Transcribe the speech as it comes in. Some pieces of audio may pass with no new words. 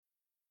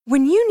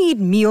When you need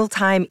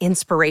mealtime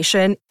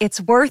inspiration,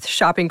 it's worth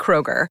shopping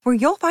Kroger, where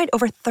you'll find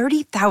over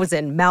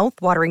 30,000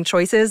 mouth-watering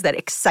choices that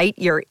excite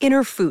your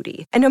inner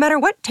foodie. And no matter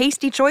what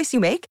tasty choice you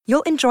make,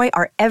 you'll enjoy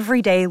our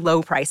everyday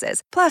low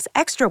prices, plus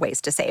extra ways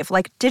to save,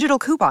 like digital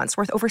coupons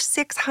worth over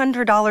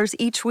 $600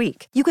 each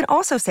week. You can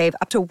also save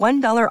up to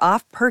 $1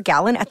 off per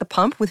gallon at the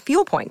pump with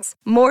fuel points.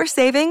 More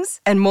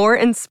savings and more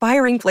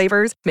inspiring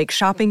flavors make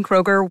shopping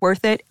Kroger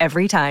worth it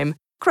every time.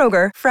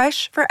 Kroger,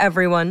 fresh for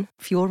everyone.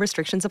 Fuel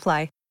restrictions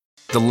apply.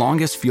 The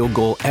longest field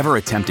goal ever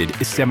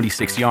attempted is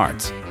 76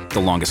 yards. The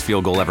longest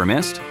field goal ever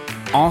missed?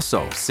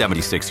 Also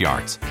 76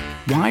 yards.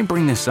 Why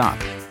bring this up?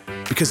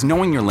 Because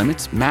knowing your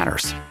limits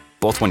matters,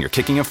 both when you're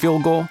kicking a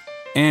field goal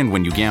and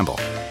when you gamble.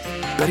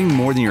 Betting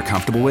more than you're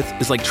comfortable with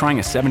is like trying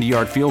a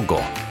 70-yard field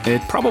goal.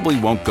 It probably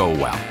won't go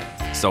well.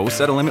 So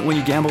set a limit when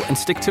you gamble and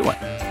stick to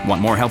it.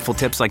 Want more helpful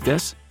tips like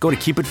this? Go to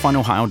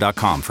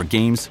keepitfunohio.com for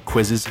games,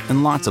 quizzes,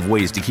 and lots of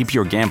ways to keep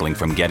your gambling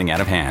from getting out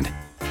of hand.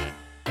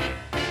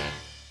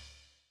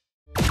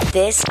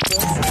 This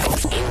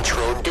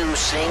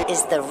introducing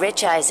is the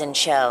Rich Eisen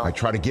Show. I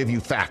try to give you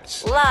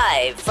facts.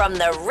 Live from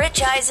the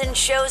Rich Eisen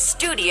Show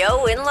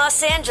studio in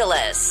Los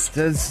Angeles.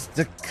 Does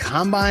the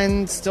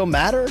combine still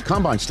matter?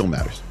 Combine still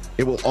matters.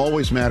 It will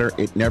always matter.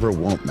 It never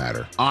won't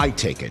matter. I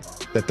take it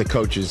that the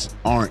coaches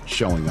aren't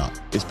showing up.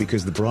 It's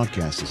because the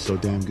broadcast is so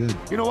damn good.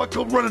 You know what?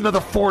 Go run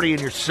another 40 in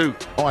your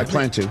suit. Oh, I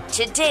plan to.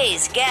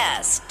 Today's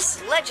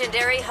guests,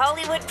 legendary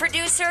Hollywood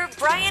producer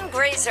Brian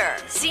Grazer,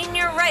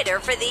 senior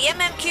writer for the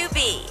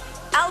MMQB,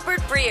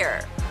 Albert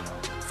Breer,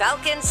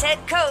 Falcons head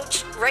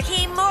coach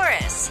Raheem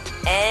Morris,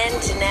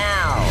 and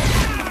now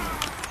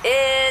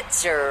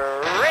it's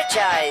Rich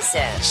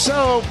Eisen.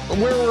 So,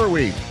 where were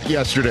we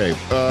yesterday?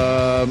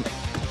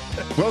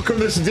 Welcome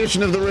to this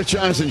edition of the Rich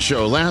Eisen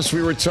Show. Last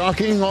we were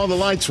talking, all the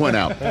lights went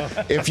out.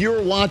 If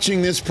you're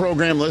watching this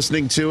program,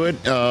 listening to it,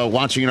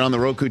 watching it on the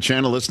Roku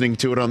channel, listening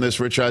to it on this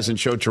Rich Eisen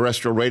Show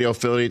terrestrial radio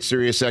affiliate,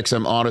 Sirius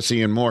XM,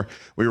 Odyssey, and more,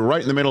 we were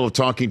right in the middle of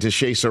talking to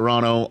Shea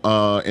Serrano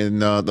in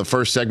the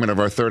first segment of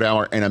our third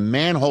hour, and a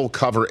manhole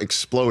cover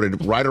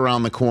exploded right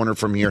around the corner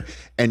from here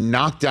and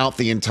knocked out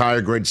the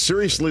entire grid.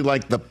 Seriously,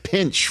 like the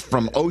pinch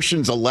from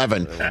Ocean's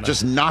 11,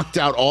 just knocked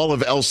out all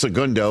of El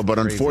Segundo, but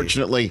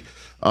unfortunately...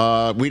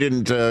 we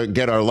didn't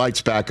get our lights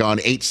back on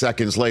 8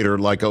 seconds later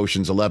like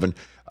Ocean's 11.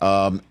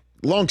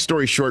 Long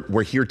story short,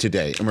 we're here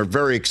today, and we're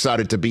very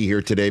excited to be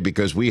here today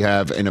because we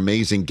have an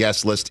amazing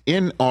guest list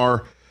in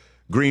our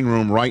green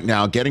room right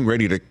now, getting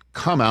ready to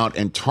come out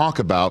and talk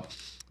about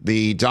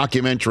the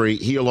documentary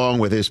he, along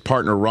with his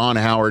partner Ron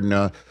Howard and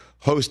a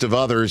host of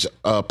others,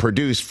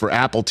 produced for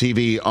Apple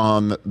TV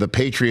on the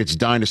Patriots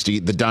dynasty.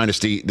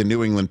 The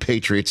New England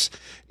Patriots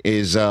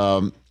is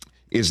none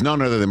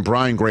other than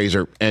Brian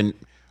Grazer, and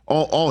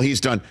all he's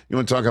done, you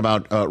want to talk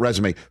about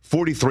resume,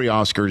 43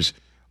 Oscars,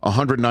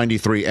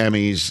 193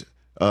 Emmys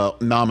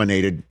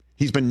nominated.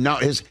 He's been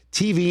his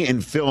TV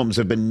and films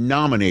have been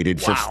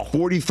nominated for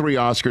 43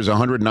 Oscars,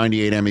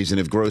 198 Emmys, and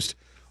have grossed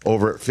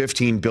over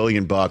 $15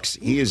 billion.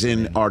 He is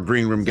in our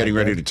green room getting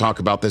ready to talk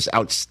about this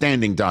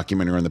outstanding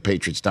documentary on the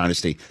Patriots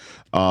dynasty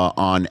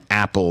on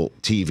Apple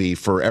TV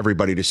for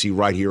everybody to see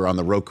right here on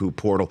the Roku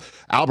portal.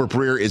 Albert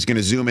Breer is going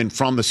to zoom in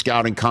from the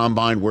scouting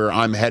combine where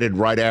I'm headed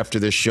right after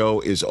this show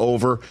is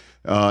over.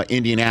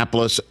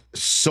 Indianapolis,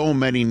 so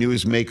many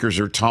newsmakers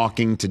are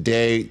talking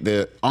today.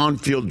 The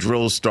on-field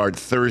drills start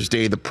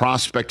Thursday. The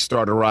prospects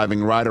start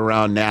arriving right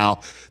around now.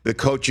 The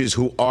coaches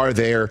who are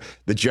there,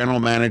 the general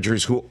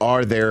managers who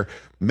are there,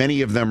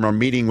 many of them are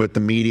meeting with the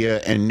media,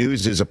 and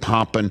news is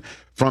a-popping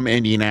from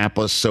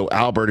Indianapolis. So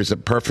Albert is a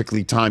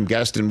perfectly timed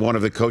guest, and one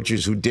of the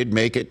coaches who did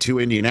make it to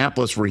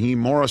Indianapolis, Raheem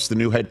Morris, the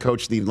new head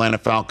coach of the Atlanta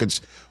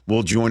Falcons,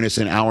 will join us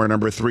in hour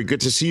number 3. Good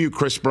to see you,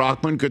 Chris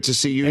Brockman. Good to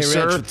see you, hey,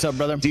 sir. Rich, what's up,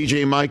 brother?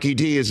 DJ Mikey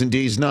D is in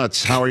D's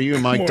Nuts. How are you,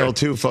 Mike Del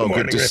Tufo?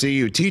 Good to see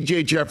you.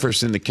 TJ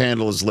Jefferson, the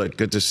candle is lit.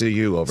 Good to see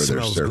you over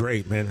there, sir. Smells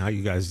great, man. How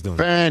you guys doing?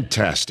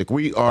 Fantastic.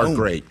 We are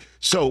great.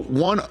 So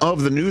one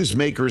of the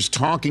newsmakers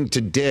talking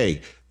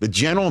today, the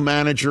general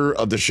manager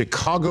of the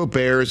Chicago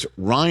Bears,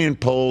 Ryan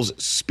Poles,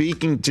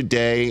 speaking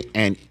today,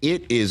 and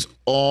it is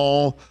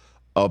all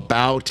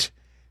about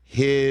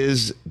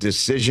his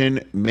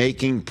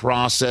decision-making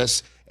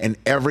process and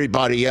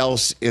everybody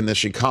else in the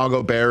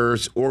Chicago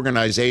Bears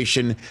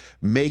organization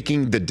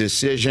making the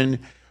decision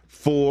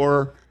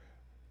for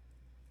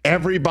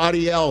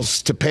everybody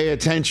else to pay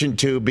attention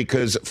to,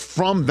 because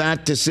from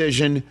that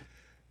decision,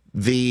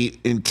 the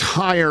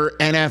entire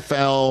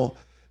NFL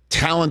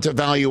talent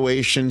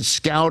evaluation,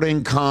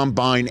 scouting,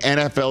 combine,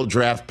 NFL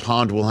draft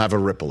pond will have a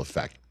ripple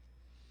effect.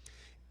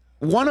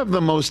 One of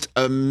the most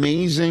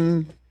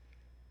amazing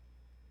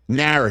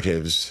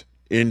narratives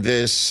in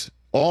this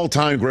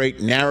all-time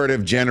great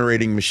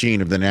narrative-generating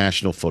machine of the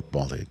National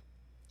Football League,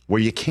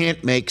 where you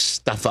can't make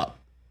stuff up.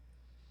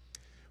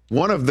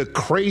 One of the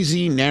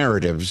crazy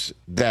narratives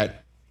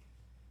that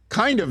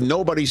kind of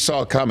nobody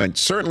saw coming,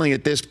 certainly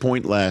at this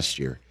point last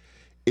year,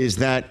 is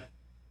that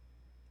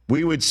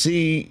we would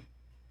see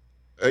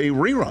a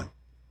rerun,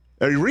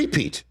 a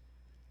repeat,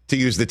 to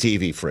use the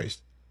TV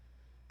phrase.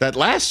 That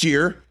last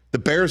year, The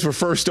Bears were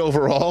first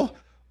overall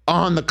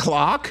on the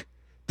clock,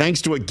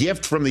 thanks to a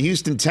gift from the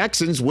Houston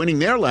Texans winning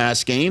their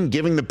last game,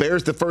 giving the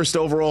Bears the first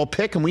overall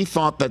pick, and we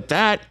thought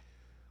that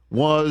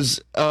was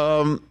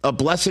a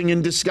blessing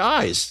in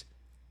disguise.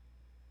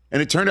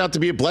 And it turned out to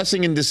be a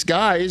blessing in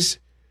disguise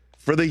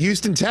for the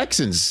Houston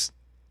Texans,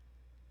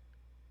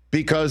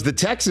 because the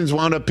Texans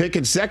wound up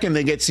picking second.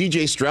 They get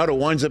C.J. Stroud, who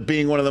winds up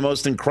being one of the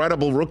most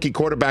incredible rookie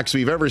quarterbacks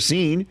we've ever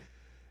seen.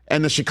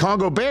 And the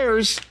Chicago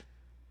Bears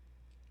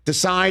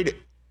decide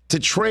to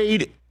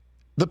trade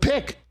the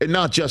pick and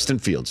not Justin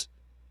Fields.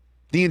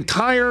 The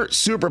entire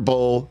Super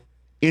Bowl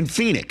in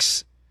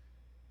Phoenix,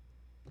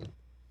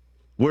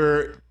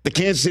 where the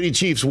Kansas City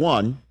Chiefs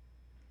won,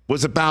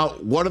 was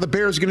about what are the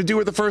Bears going to do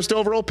with the first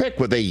overall pick?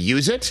 Will they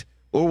use it,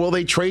 or will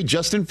they trade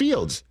Justin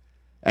Fields?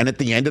 And at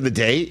the end of the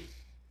day,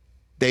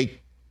 they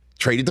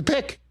traded the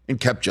pick and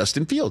kept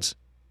Justin Fields.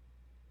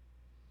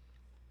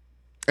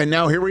 And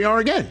now here we are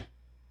again,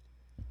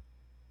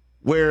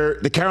 where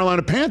the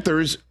Carolina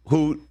Panthers,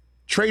 who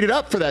traded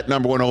up for that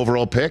number 1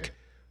 overall pick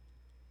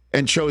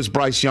and chose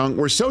Bryce Young,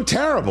 were so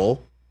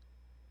terrible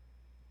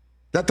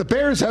that the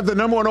Bears have the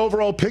number 1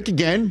 overall pick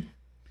again,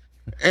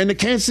 and the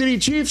Kansas City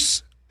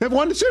Chiefs have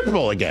won the Super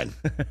Bowl again.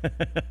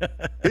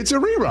 It's a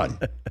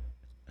rerun.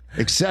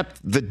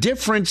 Except the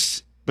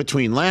difference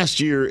between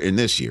last year and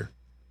this year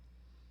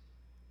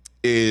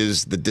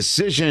is the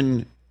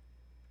decision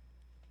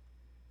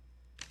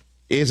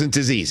isn't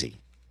as easy.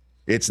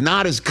 It's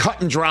not as cut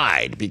and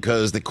dried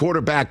because the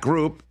quarterback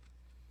group,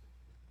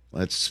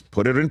 let's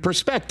put it in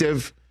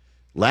perspective,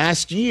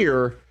 last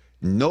year,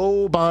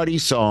 nobody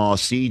saw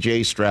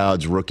C.J.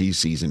 Stroud's rookie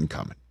season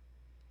coming.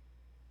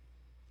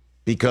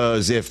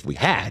 Because if we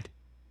had,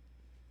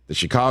 the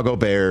Chicago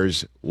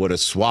Bears would have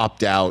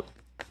swapped out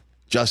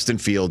Justin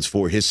Fields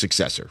for his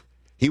successor.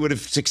 He would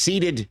have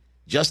succeeded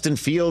Justin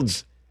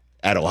Fields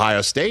at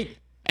Ohio State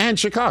and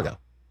Chicago.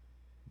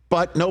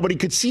 But nobody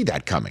could see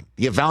that coming.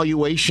 The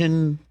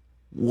evaluation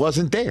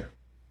wasn't there.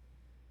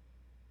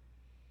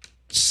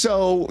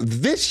 So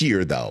this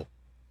year, though,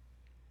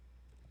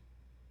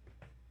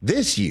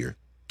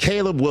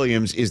 Caleb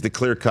Williams is the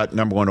clear-cut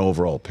number 1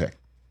 overall pick.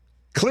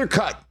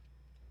 Clear-cut.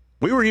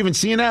 We were even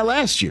seeing that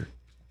last year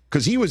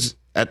because he was,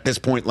 at this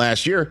point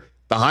last year,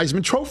 the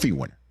Heisman Trophy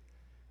winner.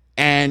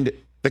 And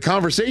the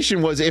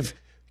conversation was, if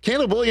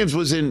Caleb Williams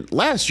was in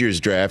last year's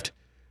draft,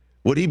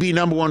 would he be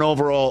number 1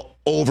 overall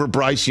over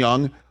Bryce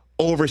Young,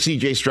 over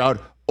C.J. Stroud,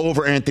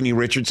 over Anthony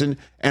Richardson?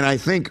 And I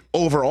think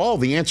overall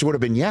the answer would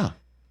have been yeah.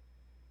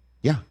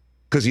 Yeah,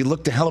 because he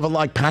looked a hell of a lot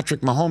like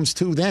Patrick Mahomes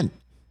too then.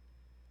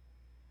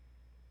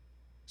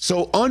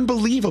 So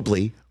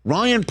unbelievably,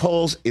 Ryan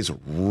Poles is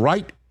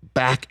right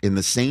back in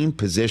the same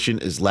position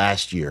as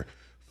last year.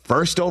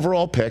 First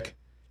overall pick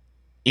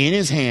in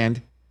his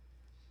hand,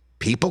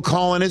 people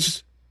calling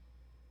his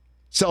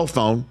cell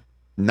phone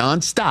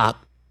nonstop,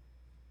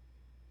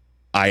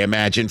 I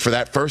imagine, for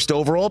that first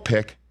overall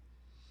pick.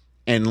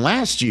 And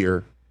last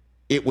year,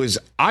 it was,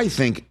 I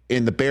think,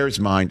 in the Bears'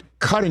 mind,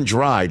 cut and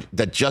dried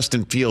that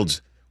Justin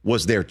Fields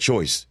was their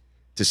choice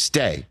to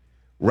stay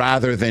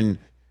rather than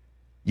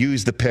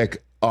use the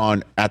pick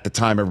on, at the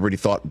time, everybody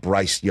thought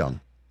Bryce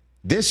Young.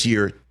 This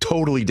year,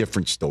 totally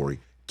different story.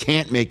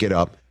 Can't make it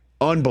up.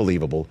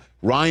 Unbelievable.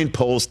 Ryan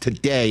Poles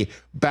today,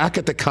 back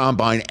at the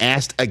Combine,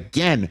 asked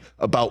again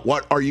about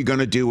what are you going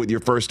to do with your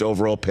first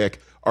overall pick?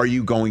 Are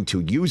you going to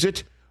use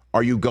it?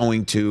 Are you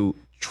going to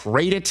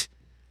trade it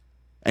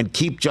and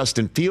keep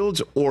Justin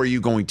Fields? Or are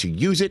you going to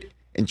use it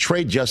and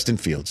trade Justin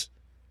Fields?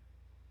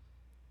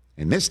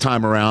 And this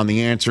time around,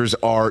 the answers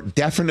are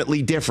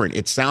definitely different.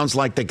 It sounds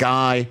like the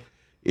guy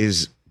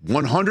is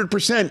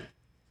 100%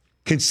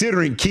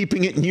 considering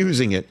keeping it and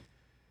using it.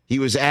 He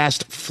was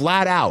asked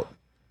flat out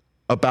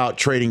about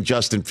trading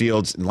Justin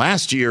Fields. And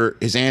last year,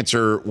 his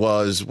answer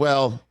was,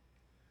 well,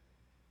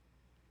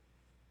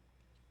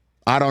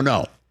 I don't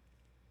know.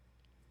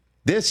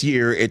 This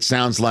year, it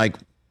sounds like,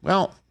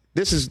 well,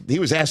 he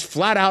was asked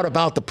flat out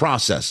about the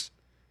process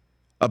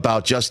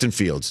about Justin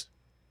Fields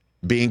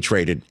being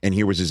traded, and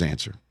here was his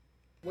answer.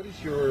 What is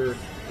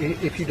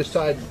if you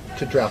decide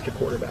to draft a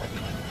quarterback,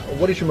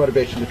 what is your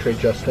motivation to trade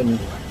Justin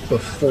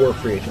before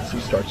free agency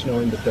starts,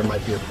 knowing that there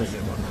might be a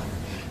premium on that?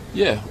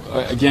 Yeah,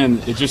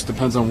 again, it just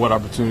depends on what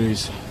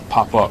opportunities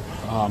pop up.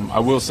 I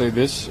will say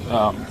this,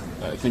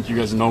 I think you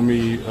guys know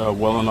me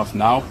well enough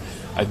now.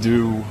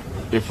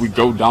 If we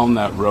go down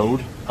that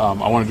road, I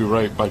want to do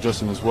right by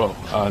Justin as well.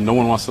 No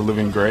one wants to live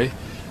in gray.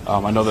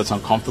 I know that's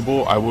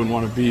uncomfortable. I wouldn't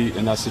want to be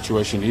in that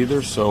situation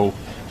either. So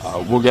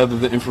we'll gather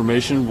the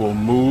information. We'll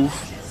move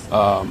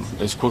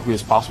as quickly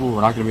as possible.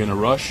 We're not going to be in a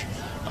rush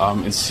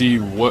and see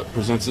what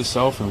presents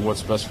itself and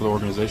what's best for the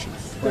organization.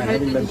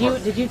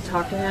 Did you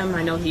talk to him?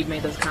 I know he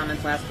made those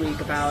comments last week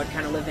about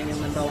kind of living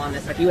in limbo on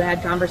this. Have you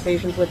had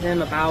conversations with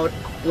him about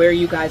where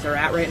you guys are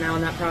at right now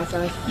in that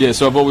process? Yeah,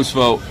 so I've always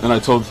felt, and I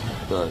told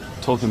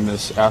him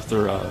this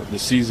after the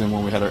season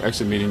when we had our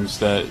exit meetings,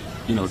 that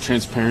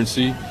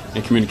transparency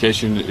and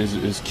communication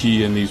is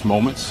key in these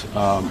moments,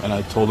 and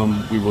I told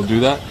him we will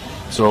do that.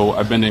 So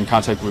I've been in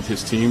contact with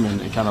his team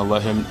and kind of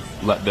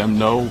let them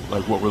know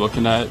like what we're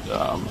looking at,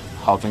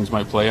 how things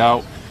might play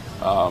out,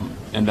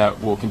 and that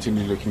we'll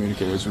continue to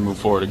communicate as we move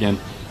forward. Again,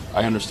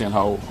 I understand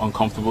how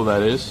uncomfortable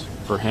that is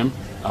for him,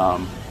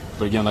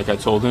 but again, like I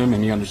told him,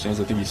 and he understands.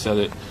 I think he said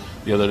it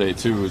the other day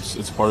too.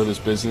 It's part of this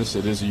business.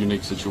 It is a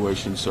unique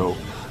situation. So,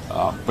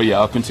 but yeah,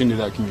 I'll continue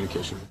that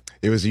communication.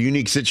 It was a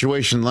unique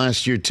situation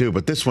last year, too,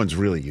 but this one's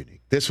really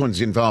unique. This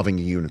one's involving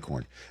a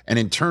unicorn. And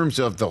in terms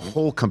of the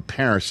whole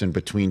comparison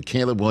between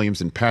Caleb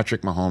Williams and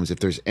Patrick Mahomes, if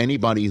there's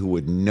anybody who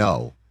would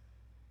know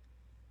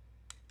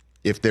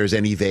if there's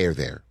any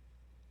there,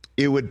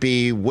 it would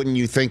be, wouldn't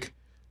you think,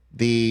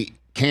 the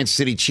Kansas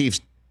City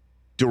Chiefs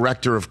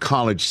director of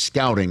college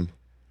scouting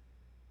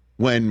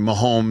when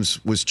Mahomes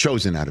was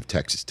chosen out of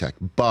Texas Tech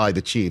by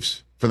the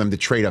Chiefs for them to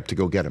trade up to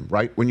go get him,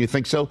 right? Wouldn't you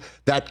think so?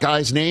 That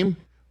guy's name?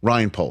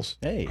 Ryan Poles.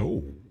 Hey.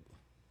 Oh.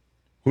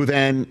 Who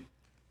then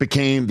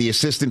became the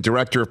assistant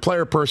director of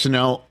player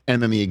personnel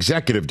and then the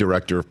executive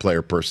director of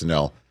player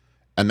personnel.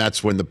 And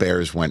that's when the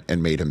Bears went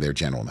and made him their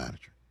general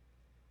manager.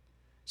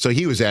 So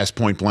he was asked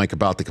point blank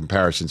about the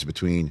comparisons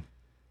between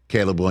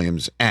Caleb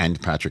Williams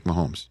and Patrick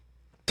Mahomes.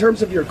 In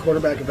terms of your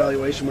quarterback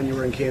evaluation when you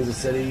were in Kansas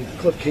City,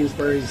 Cliff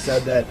Kingsbury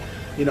said that,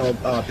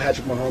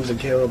 Patrick Mahomes and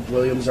Caleb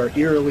Williams are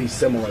eerily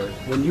similar.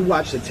 When you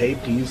watch the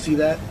tape, do you see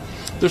that?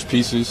 There's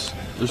pieces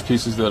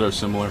that are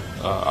similar.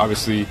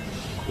 Obviously,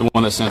 the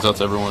one that stands out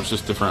to everyone is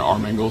just different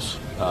arm angles.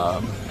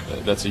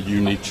 That's a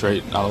unique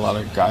trait. Not a lot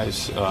of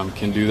guys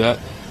can do that.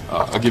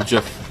 I'll give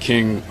Jeff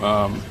King,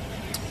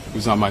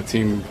 who's on my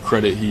team,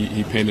 credit.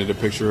 He painted a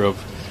picture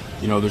of,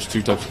 there's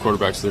two types of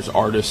quarterbacks. There's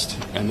artists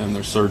and then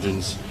there's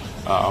surgeons.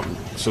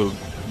 So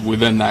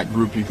within that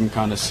group, you can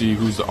kind of see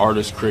who's the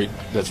artist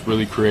that's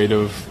really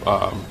creative,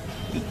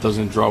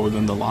 doesn't draw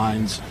within the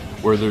lines,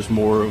 where there's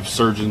more of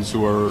surgeons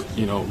who are,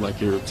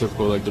 like your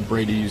typical, like the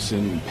Bradys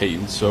and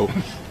Paytons. So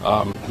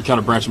you kind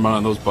of branch them out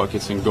on those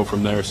buckets and go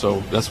from there.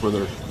 So that's where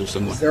they're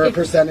similar. Is there a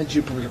percentage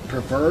you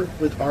prefer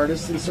with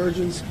artists and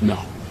surgeons?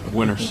 No.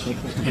 Winners.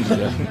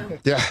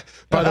 Yeah.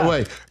 By the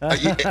way,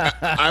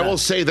 I will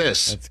say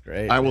this. That's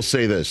great. I will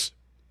say this.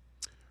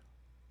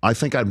 I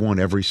think I'd want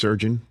every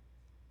surgeon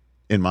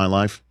in my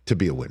life to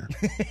be a winner.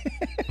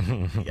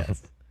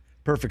 Yes.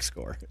 Perfect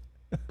score.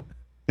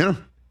 Yeah. Yeah.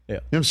 You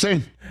know what I'm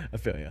saying? I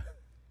feel you.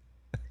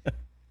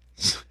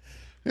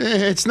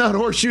 It's not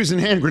horseshoes and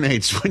hand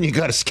grenades when you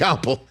got a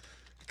scalpel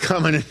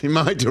coming in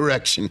my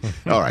direction.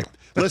 All right.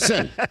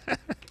 Listen.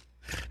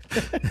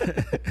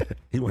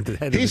 He went to the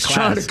head He's of the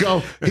trying class. to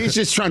go. He's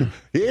just trying to.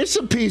 Here's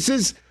some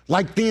pieces,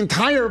 like the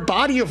entire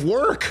body of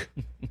work.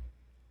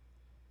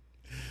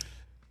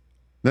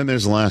 Then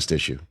there's the last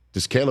issue.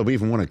 Does Caleb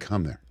even want to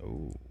come there?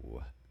 Oh.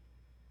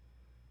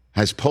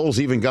 Has Poles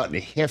even gotten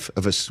a whiff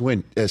of a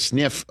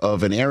sniff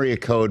of an area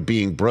code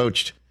being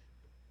broached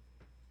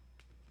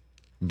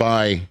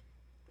by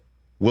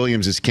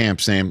Williams'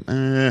 camp saying,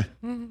 we're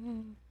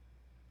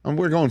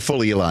going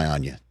full Eli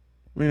on you.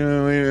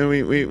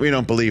 We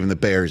don't believe in the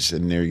Bears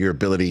and your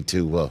ability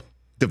to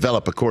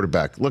develop a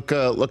quarterback. Look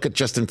at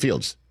Justin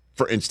Fields,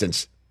 for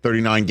instance,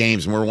 39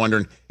 games, and we're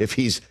wondering if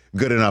he's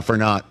good enough or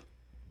not.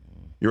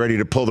 You're ready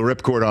to pull the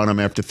ripcord on him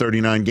after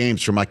 39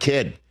 games for my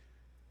kid.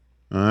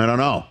 I don't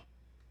know.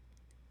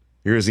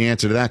 Here's the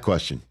answer to that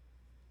question.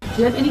 Do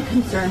you have any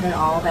concern at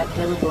all that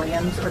Caleb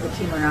Williams or the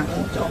team around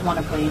him don't want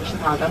to play in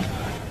Chicago?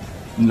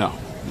 No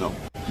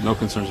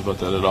concerns about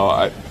that at all.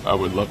 I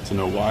would love to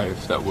know why,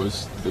 if that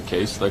was the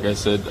case. Like I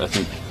said, I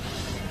think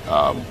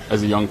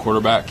as a young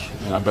quarterback,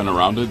 and I've been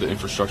around it, the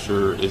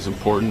infrastructure is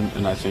important,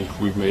 and I think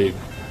we've made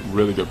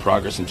really good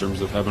progress in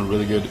terms of having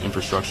really good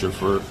infrastructure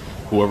for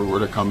whoever were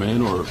to come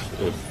in or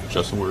if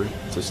Justin were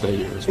to stay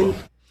here as well.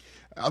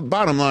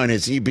 Bottom line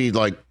is he'd be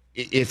like,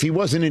 if he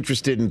wasn't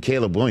interested in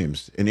Caleb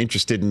Williams and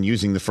interested in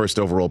using the first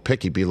overall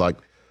pick, he'd be like,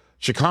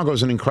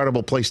 Chicago's an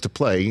incredible place to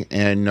play,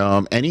 and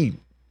any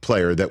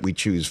player that we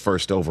choose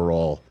first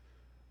overall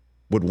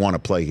would want to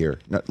play here.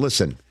 Now,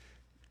 listen,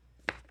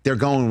 they're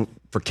going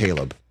for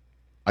Caleb.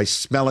 I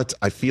smell it.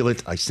 I feel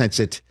it. I sense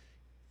it.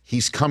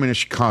 He's coming to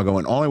Chicago,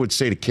 and all I would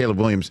say to Caleb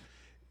Williams,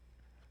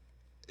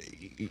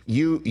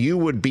 you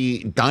would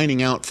be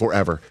dining out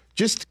forever.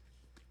 Just,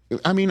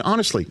 I mean,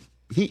 honestly,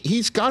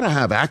 he's got to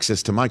have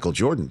access to Michael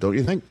Jordan, don't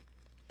you think?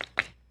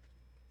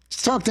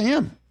 Just talk to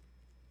him.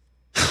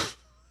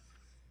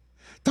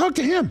 Talk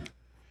to him.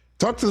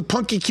 Talk to the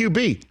punky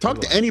QB.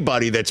 Talk to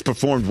anybody that's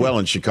performed well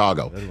in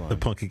Chicago. The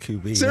punky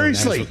QB.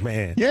 Seriously.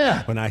 Man.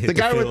 Yeah. When I hit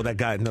the field, I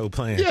got no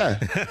plan. Yeah.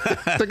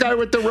 The guy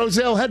with the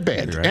Roselle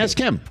headband. Right. Ask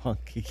him.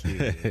 Punky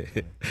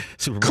QB.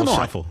 Super Bowl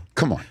shuffle.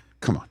 Come on.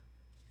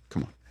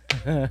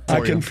 I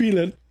can feel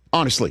it.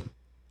 Honestly,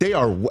 they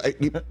are,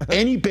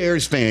 any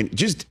Bears fan,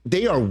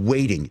 they are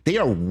waiting. They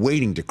are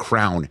waiting to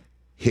crown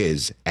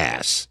his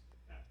ass,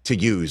 to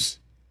use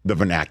the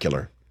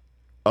vernacular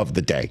of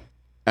the day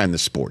and the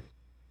sport.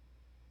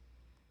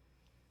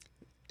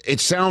 It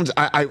sounds,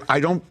 I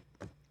don't,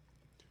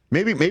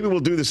 maybe we'll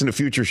do this in a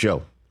future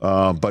show,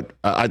 but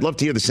I'd love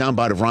to hear the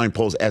soundbite of Ryan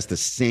Poles ask the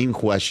same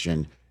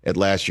question at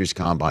last year's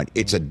Combine.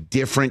 It's a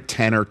different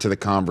tenor to the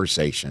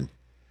conversation.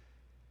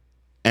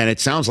 And it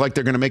sounds like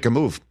they're going to make a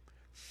move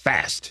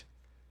fast.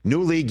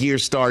 New league year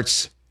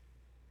starts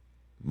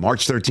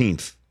March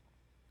 13th.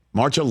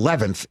 March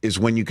 11th is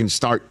when you can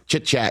start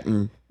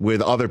chit-chatting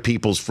with other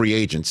people's free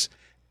agents.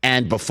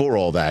 And before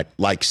all that,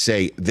 like,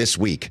 say, this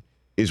week,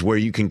 is where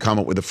you can come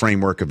up with a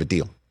framework of a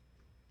deal.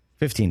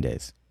 15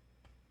 days.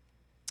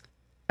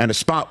 And a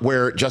spot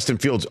where Justin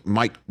Fields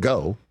might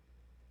go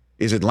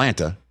is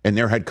Atlanta, and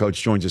their head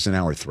coach joins us in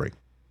hour 3.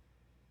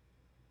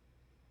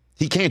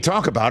 He can't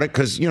talk about it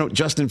because,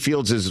 Justin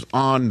Fields is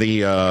on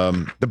the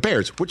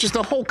Bears, which is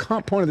the whole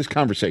point of this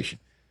conversation.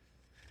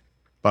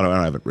 But I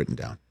don't have it written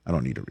down. I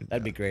don't need it written down.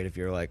 That'd be great if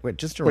you're like,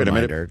 wait a minute.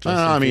 reminder.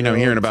 I'm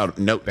hearing about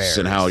notes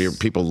and how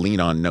people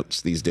lean on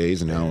notes these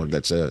days and how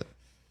that's a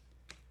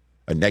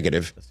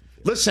negative.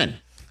 Listen,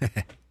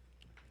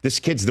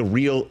 this kid's the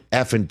real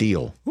effing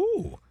deal.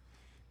 Ooh.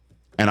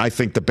 And I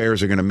think the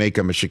Bears are going to make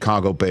him a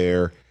Chicago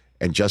Bear,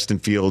 and Justin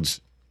Fields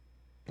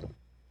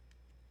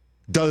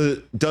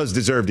does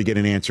deserve to get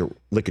an answer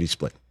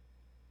lickety-split.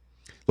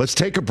 Let's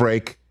take a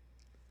break.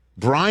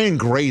 Brian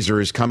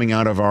Grazer is coming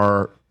out of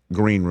our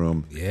green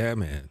room. Yeah,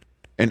 man.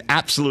 An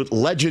absolute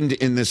legend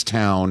in this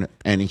town,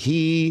 and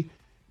he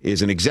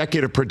is an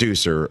executive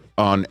producer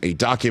on a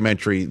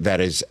documentary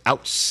that is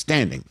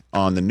outstanding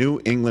on the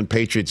New England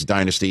Patriots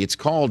dynasty. It's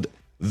called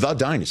The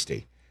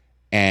Dynasty,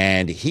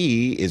 and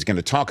he is going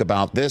to talk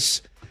about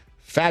this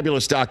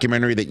fabulous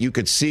documentary that you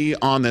could see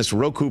on this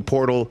Roku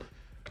portal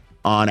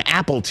on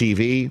Apple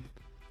TV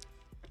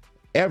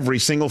every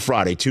single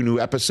Friday. 2 new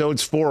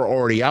episodes, 4 are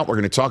already out. We're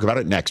going to talk about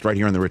it next, right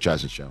here on The Rich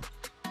Eisen Show.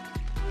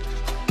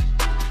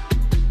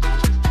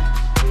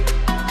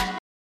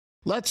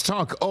 Let's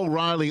talk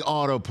O'Reilly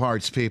Auto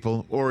Parts,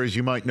 people, or as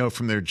you might know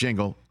from their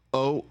jingle,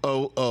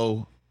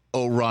 O'Reilly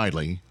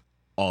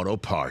Auto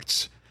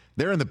Parts.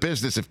 They're in the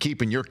business of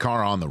keeping your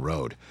car on the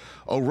road.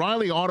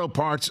 O'Reilly Auto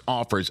Parts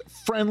offers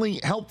friendly,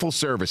 helpful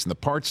service and the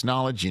parts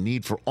knowledge you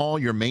need for all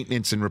your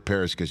maintenance and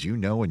repairs, because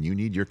when you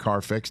need your car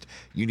fixed,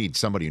 you need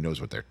somebody who knows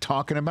what they're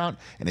talking about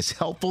and is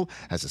helpful,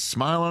 has a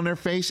smile on their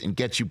face, and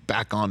gets you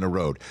back on the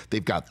road.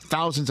 They've got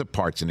thousands of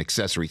parts and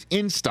accessories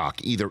in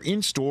stock, either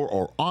in-store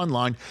or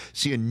online,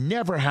 so you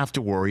never have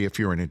to worry if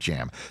you're in a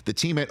jam. The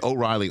team at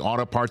O'Reilly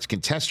Auto Parts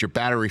can test your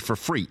battery for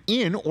free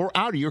in or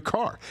out of your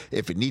car.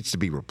 If it needs to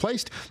be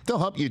replaced, they'll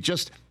help you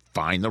just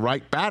find the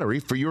right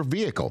battery for your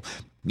vehicle.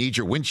 Need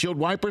your windshield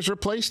wipers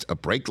replaced, a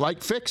brake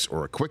light fix,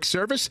 or a quick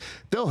service?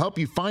 They'll help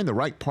you find the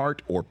right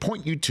part or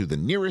point you to the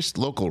nearest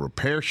local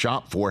repair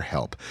shop for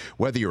help.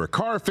 Whether you're a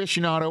car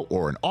aficionado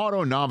or an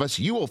auto novice,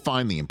 you will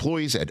find the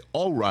employees at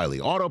O'Reilly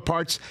Auto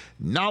Parts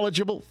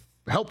knowledgeable,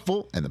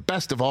 helpful, and the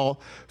best of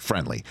all,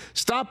 friendly.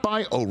 Stop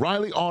by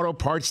O'Reilly Auto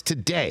Parts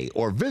today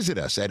or visit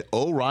us at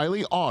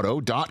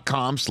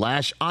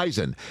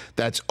O'ReillyAuto.com/Eisen.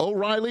 That's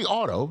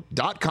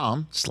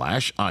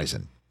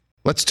O'ReillyAuto.com/Eisen.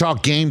 Let's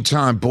talk Game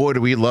Time. Boy,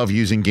 do we love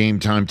using Game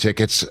Time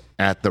tickets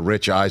at the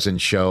Rich Eisen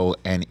Show.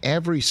 And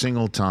every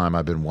single time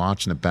I've been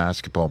watching the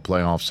basketball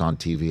playoffs on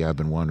TV, I've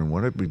been wondering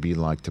what it would be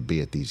like to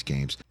be at these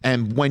games.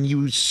 And when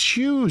you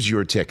choose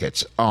your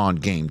tickets on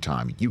Game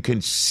Time, you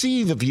can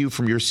see the view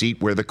from your seat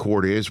where the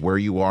court is, where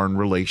you are in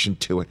relation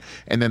to it.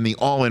 And then the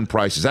all-in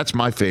prices. That's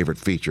my favorite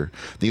feature.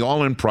 The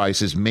all-in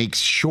prices makes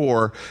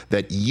sure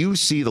that you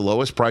see the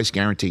lowest price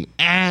guarantee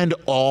and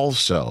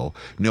also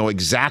know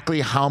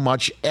exactly how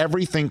much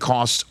everything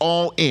costs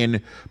all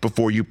in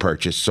before you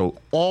purchase. So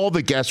all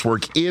the guesswork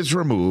is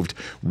removed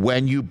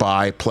when you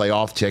buy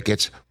playoff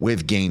tickets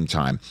with Game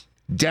Time.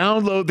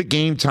 Download the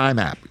Game Time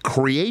app,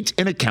 create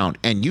an account,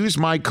 and use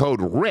my code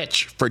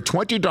RICH for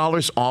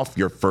 $20 off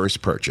your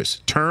first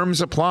purchase. Terms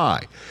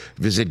apply.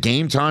 Visit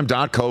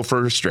GameTime.co for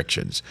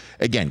restrictions.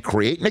 Again,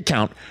 create an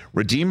account,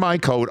 redeem my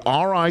code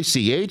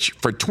RICH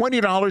for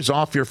 $20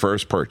 off your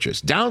first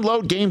purchase.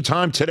 Download Game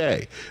Time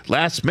today.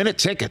 Last minute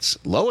tickets,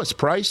 lowest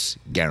price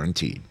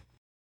guaranteed.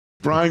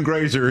 Brian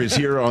Grazer is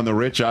here on the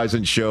Rich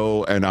Eisen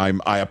Show, and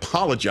I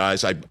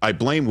apologize. I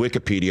blame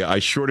Wikipedia. I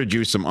shorted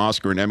you some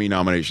Oscar and Emmy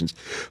nominations.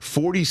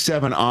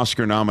 47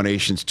 Oscar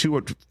nominations,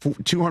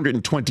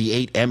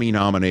 228 Emmy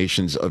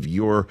nominations of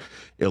your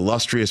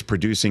illustrious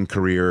producing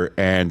career,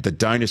 and the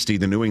dynasty,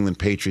 the New England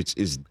Patriots,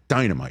 is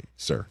dynamite,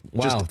 sir.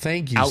 Wow, just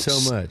thank you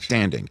so much.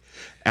 Outstanding.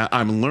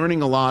 I'm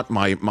learning a lot.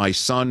 My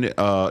son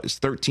is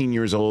 13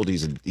 years old.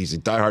 He's a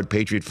diehard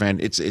Patriot fan.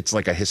 It's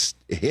like a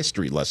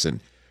history lesson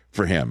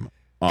for him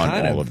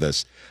on all of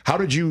this. How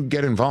did you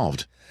get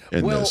involved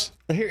in this?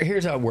 Well,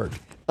 here's how it worked.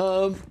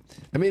 I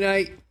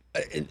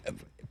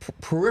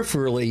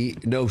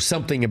peripherally know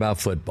something about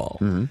football,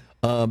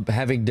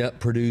 having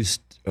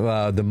produced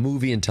the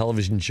movie and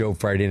television show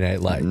Friday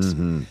Night Lights.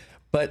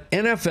 But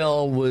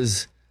NFL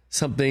was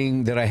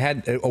something that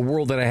a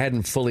world that I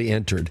hadn't fully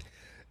entered,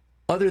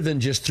 other than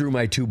just through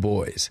my 2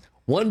 boys.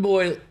 One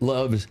boy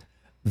loves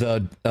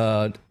the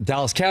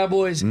Dallas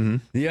Cowboys.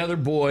 The other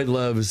boy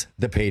loves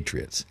the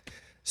Patriots.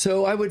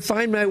 So I would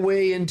find my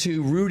way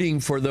into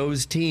rooting for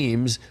those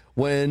teams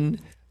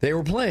when they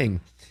were playing.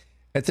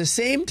 At the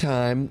same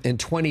time, in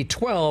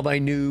 2012, I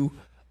knew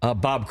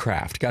Bob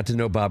Kraft, got to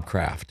know Bob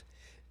Kraft,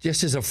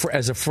 just as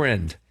a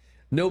friend.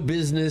 no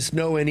business,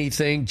 no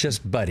anything,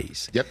 just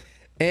buddies. Yep.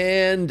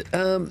 And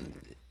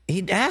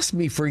he'd asked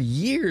me for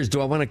years,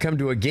 do I want to come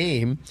to a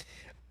game?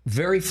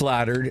 Very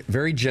flattered,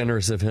 very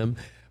generous of him,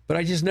 but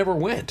I just never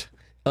went.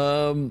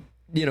 And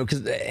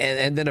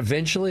then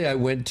eventually I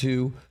went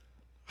to,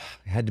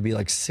 it had to be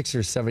like 6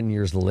 or 7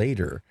 years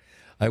later,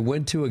 I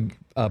went to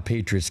a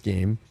Patriots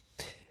game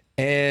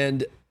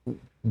and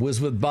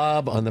was with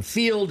Bob on the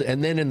field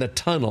and then in the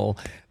tunnel.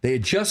 They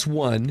had just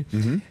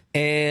won,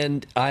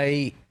 and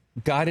I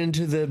got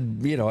into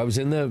I was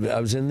in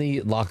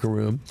the locker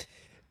room.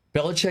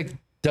 Belichick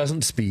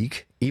doesn't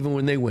speak, even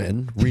when they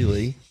win,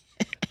 really.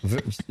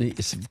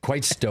 It's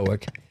quite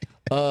stoic.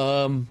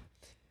 Bob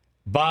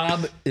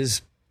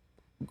is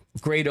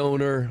great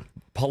owner,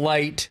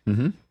 polite.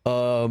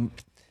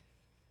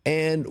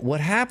 And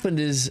what happened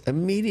is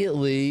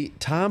immediately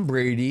Tom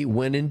Brady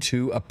went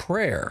into a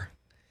prayer.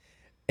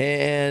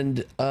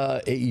 And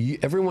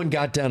everyone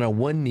got down on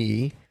one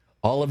knee,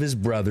 all of his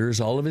brothers,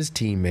 all of his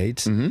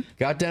teammates,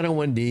 got down on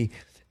one knee,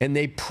 and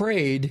they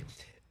prayed.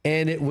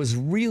 And it was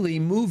really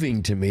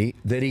moving to me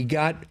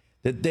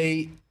that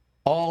they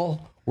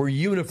all were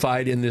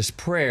unified in this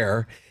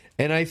prayer.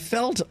 And I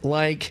felt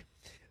like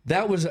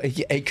that was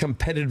a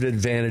competitive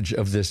advantage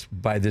of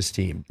by this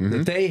team.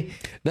 That they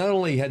not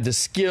only had the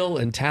skill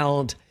and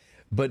talent,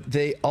 but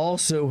they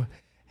also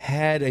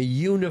had a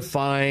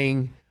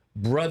unifying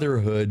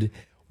brotherhood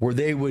where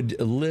they would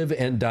live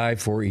and die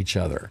for each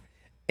other.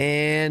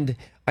 And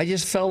I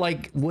just felt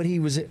like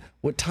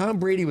what Tom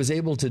Brady was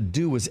able to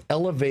do was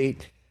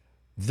elevate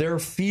their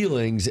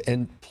feelings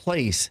and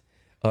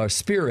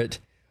spirit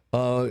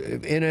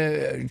in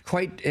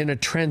a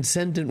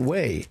transcendent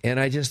way. And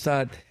I just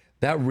thought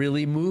that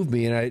really moved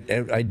me.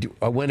 And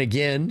I went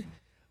again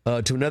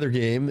to another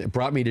game. It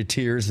brought me to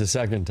tears the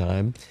second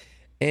time.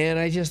 And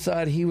I just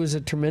thought he was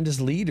a tremendous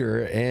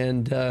leader.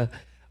 And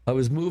I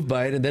was moved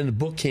by it. And then the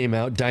book came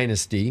out,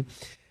 Dynasty.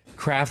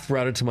 Kraft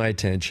brought it to my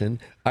attention.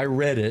 I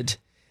read it.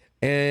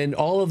 And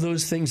all of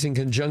those things in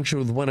conjunction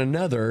with one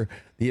another,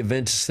 the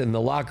events in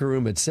the locker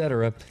room,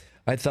 etc.,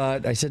 I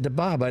said to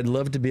Bob, I'd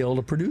love to be able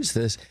to produce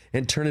this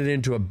and turn it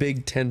into a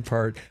big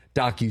 10-part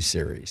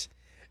docuseries.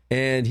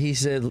 And he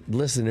said,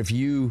 listen, if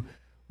you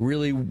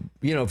really,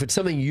 if it's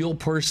something you'll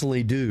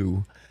personally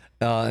do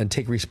and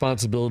take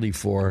responsibility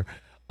for,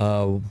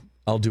 I'll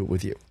do it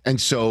with you.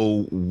 And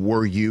so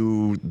were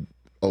you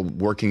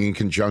working in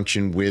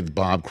conjunction with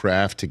Bob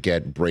Kraft to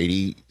get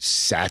Brady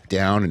sat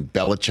down and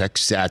Belichick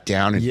sat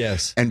down? And,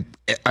 yes. And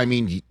I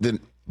mean,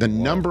 the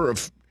number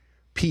of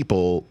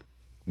people,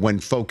 when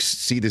folks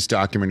see this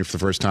documentary for the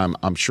first time,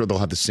 I'm sure they'll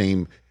have the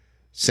same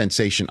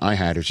sensation I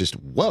had. It's just,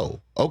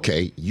 whoa,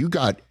 okay, you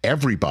got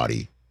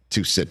everybody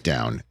to sit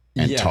down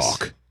and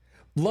talk.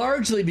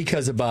 Largely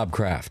because of Bob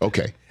Kraft.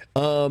 Okay.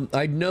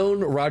 I'd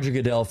known Roger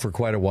Goodell for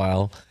quite a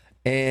while.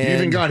 And you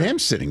even got him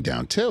sitting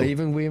down, too. We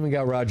even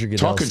got Roger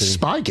Goodell talking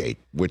Spygate,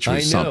 which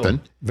was something.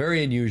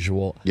 Very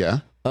unusual. Yeah.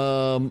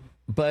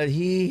 But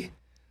he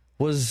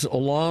was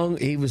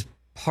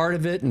part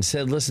of it and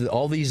said, listen,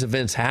 all these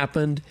events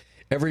happened.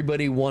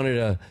 Everybody wanted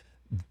to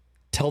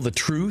tell the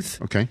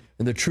truth. Okay.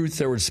 And the truth,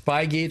 there was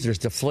Spygate, there's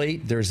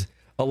Deflate, there's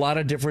a lot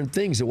of different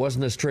things. It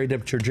wasn't a straight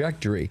up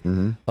trajectory.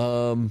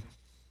 And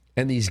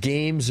these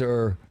games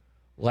are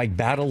like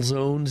battle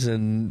zones,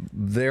 and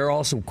they're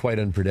also quite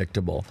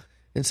unpredictable.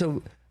 And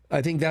so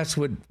I think that's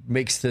what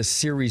makes this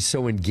series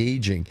so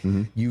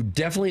engaging. You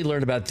definitely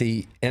learn about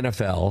the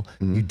NFL.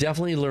 You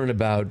definitely learn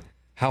about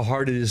how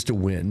hard it is to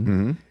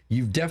win.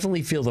 You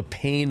definitely feel the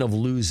pain of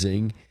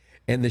losing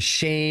and the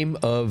shame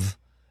of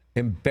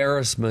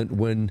embarrassment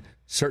when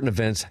certain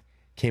events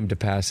came to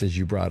pass, as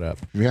you brought up.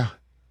 Yeah.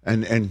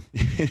 And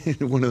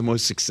one of the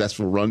most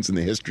successful runs in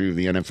the history of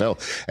the NFL.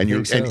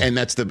 And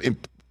that's the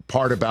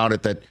part about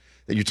it that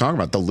you're talking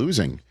about, the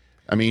losing.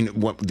 I mean,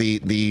 what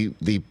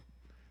the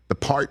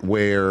part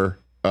where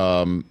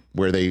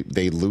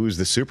they lose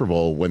the Super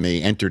Bowl when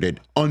they entered it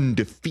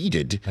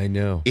undefeated. I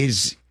know.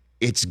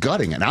 It's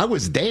gutting. And I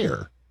was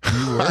there.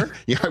 You were?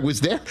 Yeah, I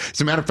was there. As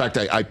a matter of fact,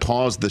 I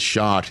paused the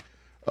shot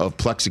of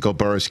Plexico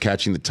Burress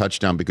catching the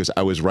touchdown because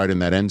I was right in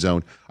that end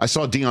zone. I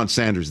saw Deion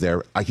Sanders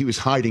there. He was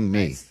hiding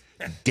me.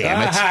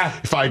 Damn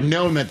it. If I'd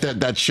known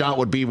that shot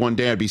would be one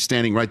day, I'd be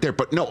standing right there.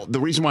 But no, the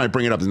reason why I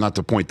bring it up is not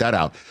to point that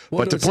out,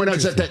 but to point out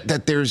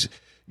that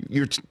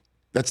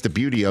that's the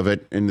beauty of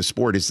it in the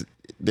sport is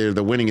they're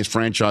the winningest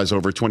franchise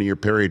over a 20-year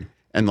period,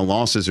 and the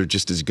losses are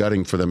just as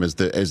gutting for them as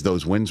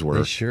those wins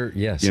were. Sure,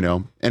 yes.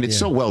 And it's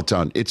so well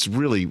done. It's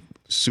really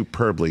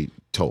superbly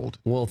told.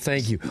 Well,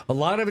 thank you. A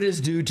lot of it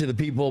is due to the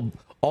people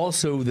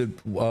also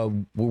that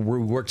we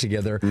work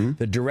together,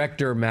 the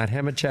director, Matt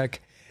Hemachek,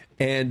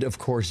 and, of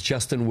course,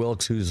 Justin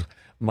Wilkes, who's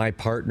my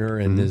partner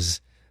and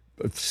is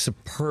a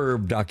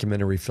superb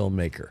documentary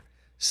filmmaker.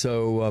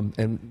 So,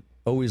 and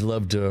always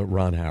loved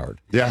Ron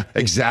Howard. Yeah,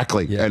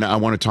 exactly. Yeah. And I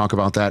want to talk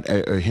about that,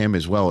 him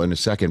as well, in a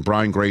second.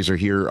 Brian Grazer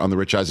here on the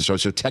Rich Eisen Show.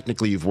 So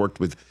technically you've worked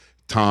with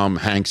Tom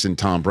Hanks and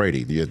Tom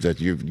Brady.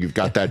 You've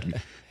got that,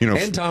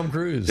 and Tom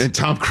Cruise. And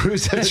Tom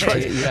Cruise, that's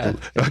right. Yeah.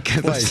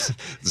 Okay, let's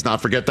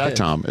not forget that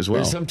Tom as well.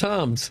 There's some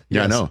Toms.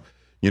 Yeah, yes. I know.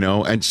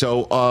 And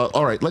so,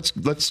 all right,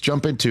 let's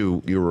jump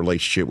into your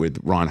relationship with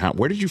Ron Howard.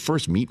 Where did you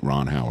first meet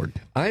Ron Howard?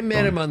 I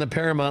met him on the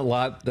Paramount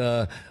lot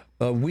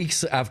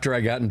weeks after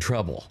I got in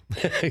trouble.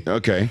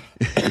 Okay.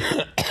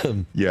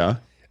 Yeah.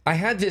 I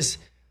had this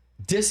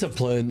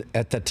discipline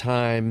at the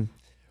time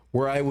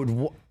where I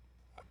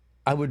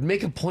would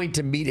make a point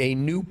to meet a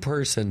new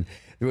person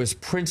that was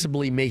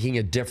principally making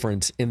a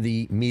difference in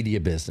the media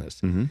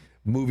business,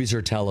 movies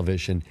or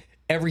television,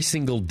 every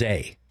single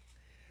day.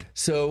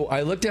 So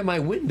I looked at my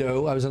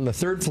window. I was on the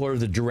third floor of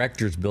the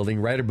director's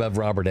building, right above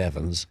Robert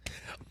Evans,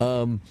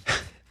 on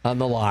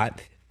the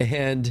lot.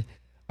 And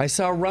I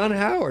saw Ron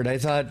Howard. I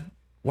thought,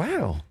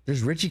 wow,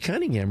 there's Richie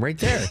Cunningham right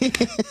there.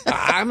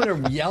 I'm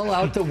going to yell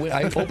out the window.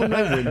 I open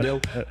my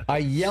window. I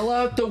yell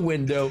out the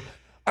window.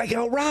 I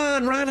go,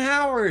 Ron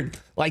Howard,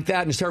 like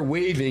that, and start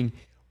waving.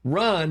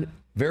 Ron,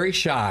 very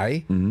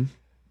shy,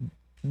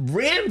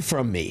 ran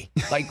from me,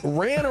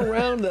 ran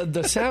around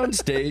the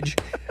soundstage,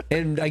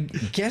 and I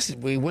guess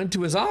we went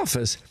to his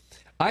office.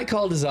 I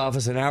called his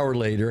office an hour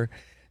later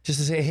just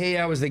to say, hey,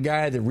 I was the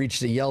guy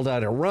that yelled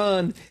out at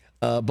Ron,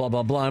 blah,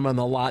 blah, blah. I'm on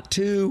the lot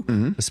too.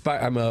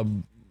 I'm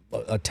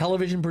a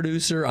television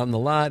producer on the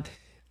lot.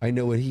 I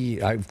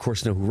of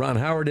course know who Ron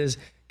Howard is.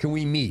 Can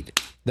we meet?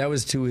 That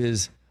was to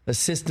his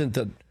assistant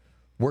that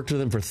worked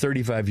with him for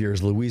 35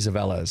 years, Luisa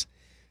Velez.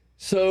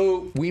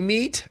 So we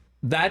meet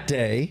that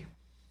day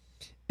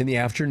in the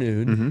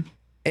afternoon,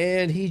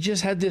 and he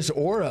just had this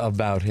aura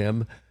about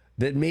him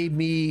that made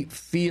me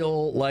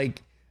feel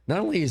like not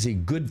only is he a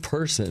good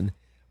person,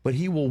 but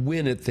he will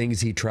win at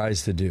things he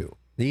tries to do.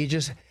 He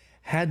just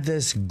had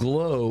this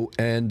glow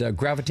and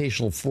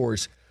gravitational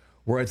force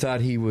where I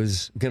thought he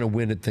was going to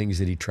win at things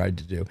that he tried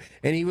to do.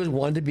 And he was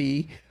one to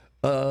be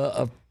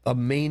a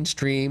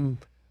mainstream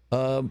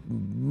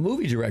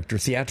movie director,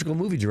 theatrical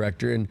movie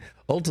director, and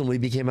ultimately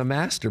became a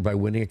master by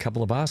winning a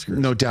couple of Oscars.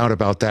 No doubt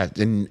about that.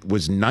 And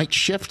was Night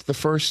Shift the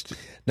first?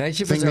 Night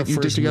Shift was our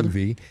first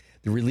movie,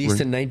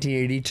 released in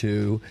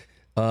 1982.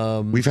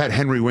 We've had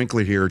Henry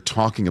Winkler here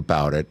talking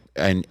about it,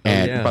 and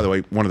by the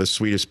way, one of the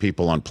sweetest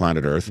people on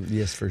planet Earth.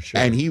 Yes, for sure.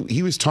 And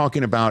he was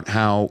talking about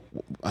how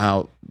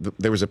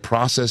there was a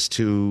process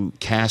to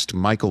cast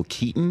Michael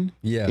Keaton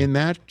in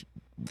that.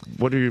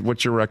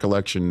 What's your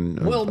recollection?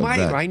 Of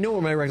that? I know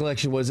what my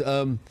recollection was.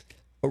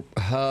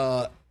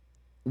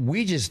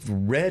 We just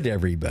read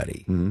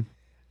everybody,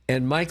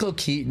 and Michael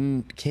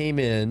Keaton came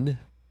in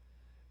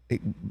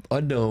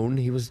unknown.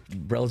 He was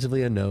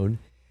relatively unknown,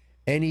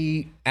 and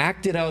he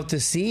acted out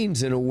the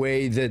scenes in a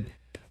way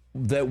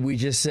that we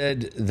just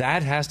said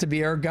that has to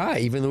be our guy,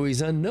 even though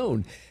he's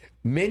unknown.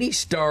 Many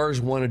stars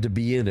wanted to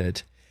be in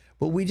it,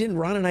 but we didn't.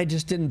 Ron and I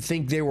just didn't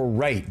think they were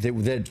right. That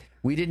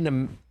we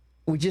didn't.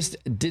 We just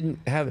didn't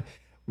have.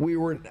 We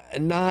were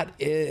not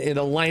in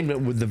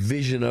alignment with the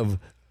vision of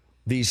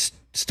these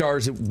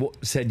stars that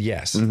said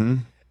yes.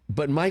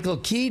 But Michael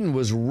Keaton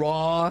was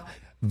raw,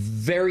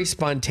 very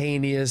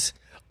spontaneous,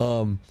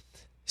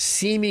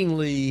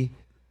 seemingly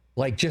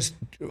like just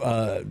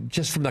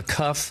from the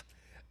cuff.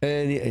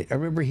 And I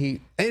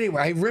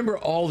remember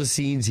all the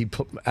scenes he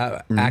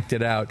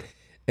acted out,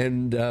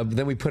 and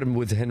then we put him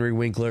with Henry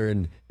Winkler,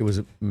 and it was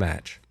a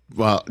match.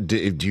 Well, do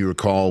you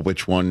recall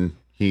which one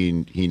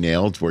he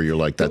nailed? Where you're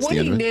like, that's the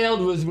end of it? The one he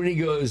nailed was when he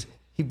goes.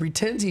 He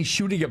pretends he's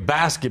shooting a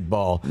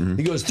basketball.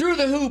 He goes through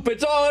the hoop.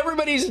 It's all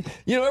everybody's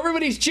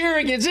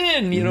cheering. It's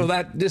in.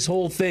 This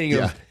whole thing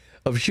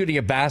of shooting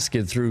a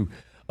basket through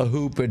a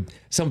hoop and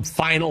some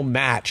final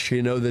match.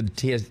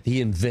 That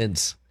he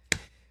invents.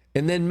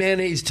 And then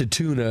mayonnaise to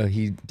tuna.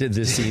 He did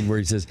this scene where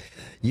he says,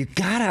 I've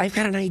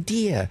got an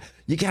idea.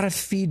 You gotta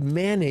feed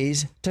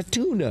mayonnaise to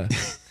tuna.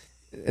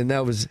 And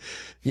that was,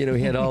 he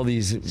had all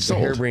these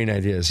harebrained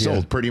ideas.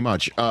 Sold pretty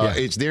much.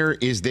 Is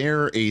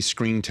there a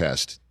screen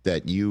test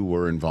that you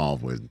were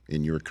involved with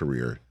in your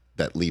career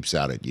that leaps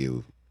out at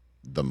you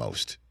the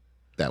most?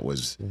 That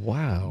was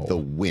the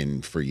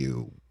win for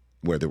you,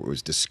 whether it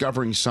was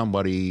discovering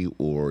somebody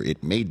or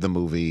it made the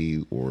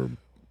movie or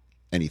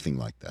anything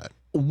like that.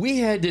 We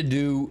had to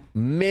do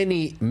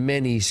many,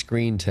 many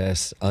screen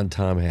tests on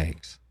Tom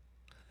Hanks.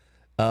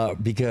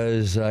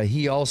 Because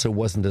he also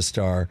wasn't a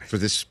star. For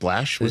this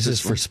Splash? This is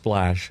for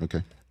Splash.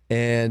 Okay.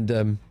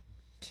 And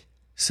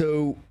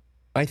so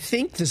I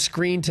think the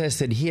screen test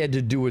that he had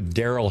to do with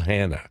Daryl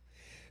Hannah.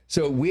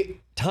 So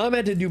Tom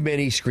had to do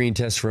many screen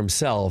tests for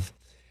himself.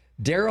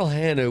 Daryl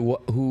Hannah,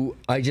 who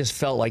I just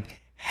felt like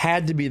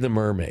had to be the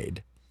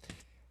mermaid,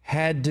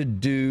 had to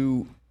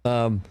do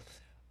a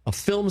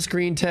film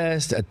screen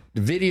test, a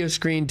video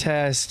screen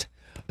test,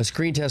 a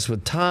screen test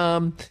with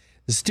Tom.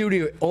 The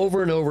studio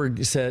over and over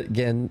said,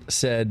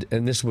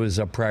 and this was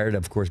prior to,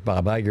 of course,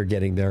 Bob Iger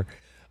getting there.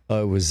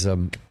 It was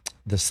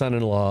the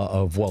son-in-law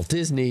of Walt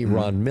Disney,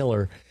 Ron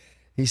Miller.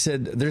 He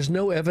said, there's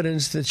no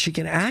evidence that she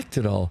can act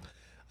at all.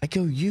 I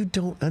go, you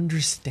don't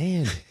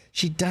understand.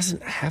 She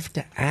doesn't have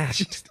to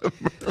act.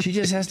 She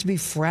just has to be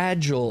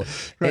fragile,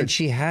 and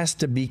she has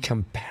to be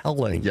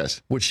compelling,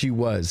 yes, which she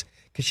was,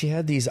 because she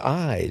had these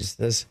eyes,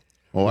 this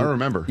Oh, I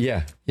remember.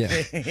 Yeah.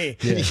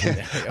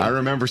 I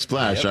remember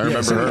Splash. I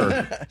remember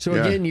her. So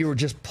again, you were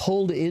just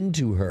pulled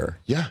into her.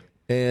 Yeah.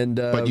 And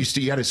but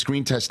you had to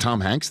screen test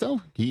Tom Hanks,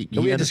 though? We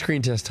had to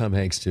screen test Tom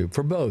Hanks, too.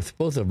 For both.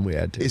 Both of them we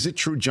had to. Is it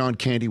true John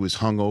Candy was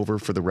hungover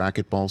for the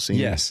racquetball scene?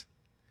 Yes.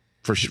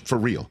 For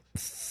real?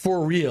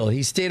 For real.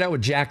 He stayed out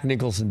with Jack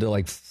Nicholson till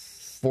like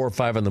 4 or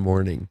 5 in the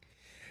morning.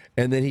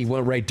 And then he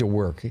went right to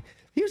work.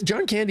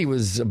 John Candy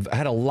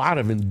had a lot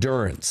of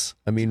endurance.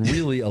 I mean,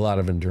 really a lot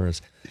of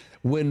endurance.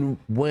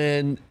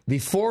 Before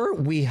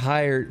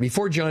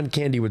John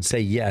Candy would say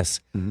yes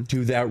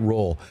to that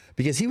role,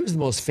 because he was the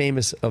most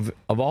famous of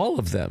all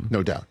of them.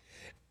 No doubt.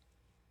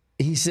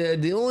 He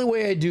said, the only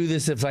way I do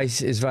this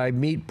is if I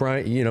meet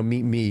Brian,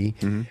 meet me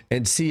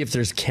and see if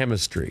there's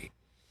chemistry.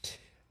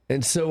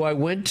 And so I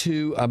went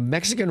to a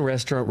Mexican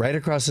restaurant right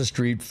across the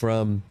street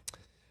from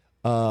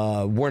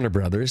Warner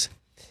Brothers,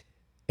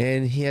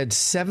 and he had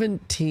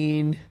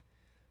 17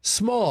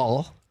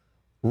 small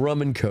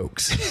rum and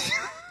cokes.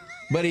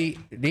 But he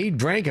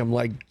drank them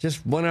like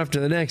just one after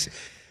the next,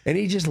 and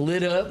he just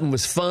lit up and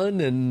was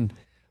fun.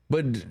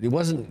 But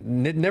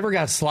it never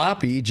got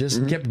sloppy. He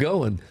just kept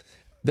going.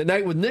 The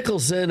night with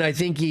Nicholson, I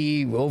think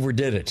he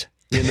overdid it.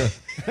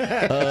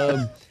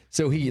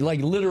 So he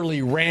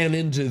literally ran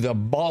into the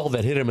ball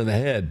that hit him in the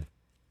head.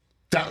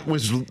 That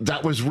was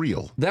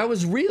real. That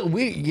was real.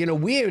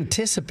 We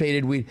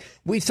anticipated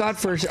we thought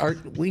first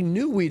we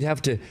knew we'd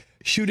have to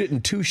shoot it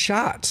in 2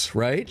 shots,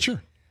 right?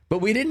 Sure. But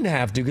we didn't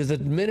have to, because the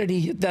minute he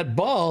hit that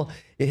ball,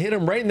 it hit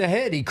him right in the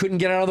head. He couldn't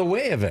get out of the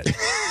way of it.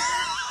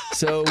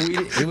 So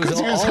it was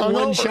all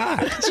one shot.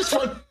 Just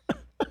one.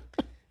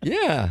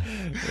 Yeah.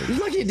 He's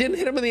lucky it didn't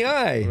hit him in the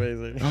eye.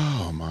 Amazing.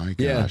 Oh, my gosh.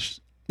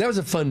 Yeah. That was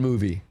a fun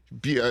movie.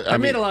 I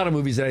made a lot of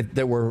movies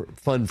that were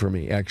fun for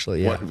me,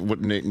 actually. Yeah.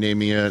 Name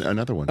me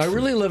another one. I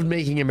really loved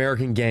making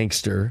American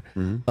Gangster,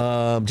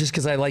 just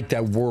because I liked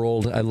that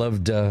world. I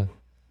loved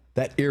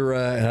that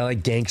era, and I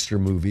like gangster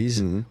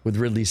movies with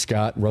Ridley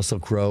Scott, Russell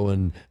Crowe,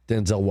 and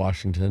Denzel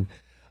Washington.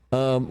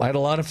 I had a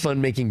lot of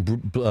fun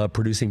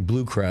producing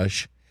Blue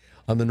Crush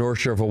on the North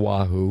Shore of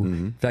Oahu.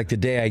 In fact, the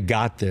day I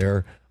got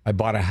there, I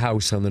bought a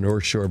house on the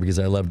North Shore because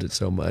I loved it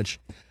so much.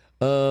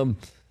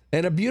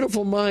 And A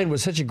Beautiful Mind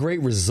was such a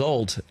great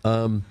result.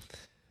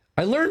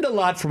 I learned a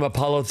lot from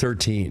Apollo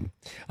 13.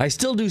 I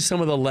still do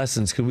some of the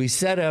lessons because we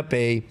set up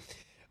an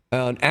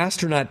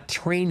astronaut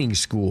training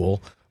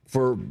school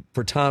for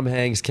Tom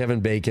Hanks, Kevin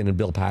Bacon, and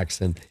Bill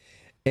Paxton,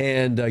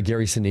 and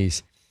Gary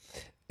Sinise.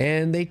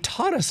 And they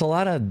taught us a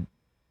lot of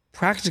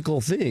practical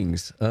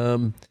things.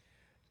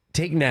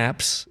 Take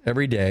naps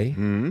every day.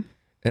 And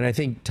I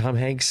think Tom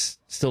Hanks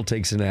still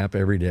takes a nap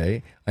every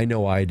day. I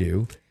know I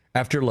do.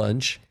 After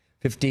lunch,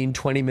 15,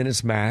 20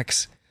 minutes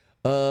max.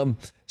 So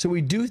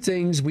we do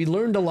things. We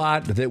learned a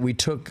lot that we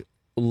took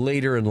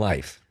later in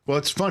life. Well,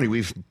 it's funny.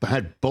 We've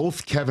had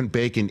both Kevin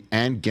Bacon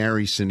and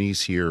Gary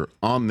Sinise here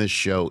on this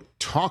show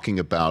talking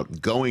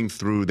about going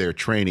through their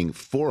training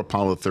for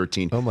Apollo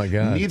 13. Oh, my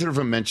God. Neither of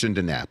them mentioned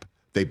a nap.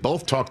 They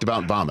both talked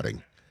about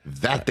vomiting.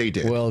 That they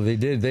did. Well, they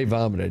did. They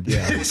vomited,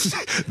 yeah.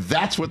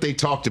 That's what they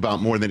talked about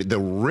more than the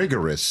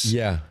rigorous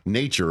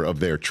nature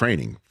of their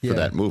training for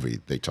that movie.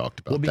 They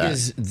talked about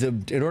because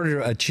in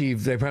order to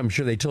achieve, I'm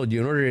sure they told you,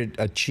 in order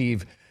to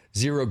achieve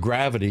zero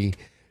gravity,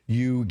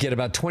 you get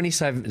about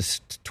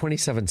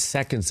 27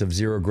 seconds of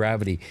zero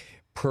gravity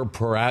per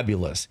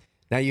parabolus.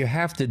 Now, you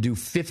have to do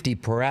 50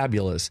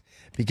 parabolas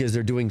because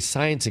they're doing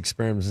science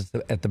experiments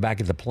at the back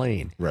of the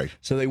plane. Right.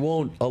 So they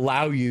won't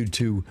allow you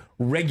to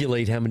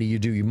regulate how many you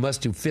do. You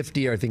must do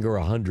 50, I think, or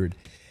 100.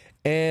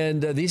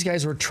 And these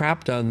guys were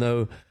trapped on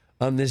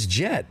this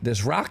jet,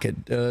 this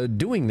rocket,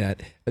 doing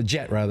that, a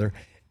jet rather.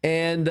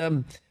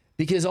 And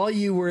because all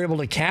you were able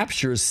to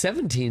capture is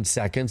 17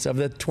 seconds of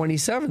the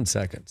 27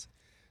 seconds.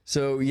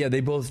 So, yeah,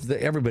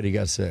 everybody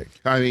got sick.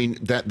 I mean,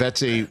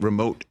 that's a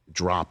remote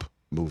drop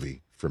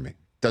movie for me.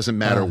 Doesn't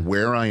matter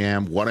where I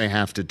am, what I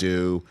have to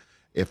do.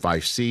 If I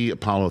see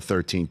Apollo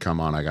 13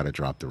 come on, I got to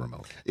drop the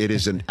remote. It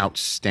is an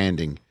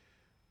outstanding,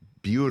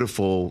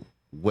 beautiful,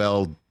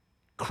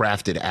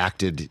 well-crafted,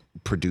 acted,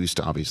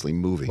 produced, obviously,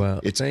 movie. Well,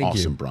 it's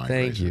awesome, Brian.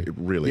 Thank you. It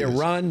really is. Yeah,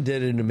 Ron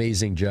did an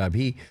amazing job.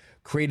 He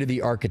created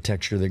the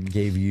architecture that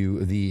gave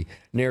you the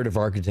narrative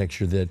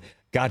architecture that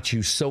got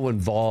you so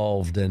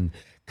involved and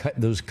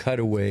those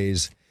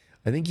cutaways.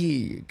 I think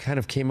he kind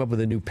of came up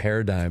with a new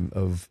paradigm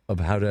of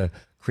how to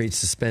create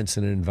suspense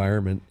in an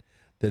environment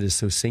that is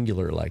so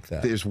singular like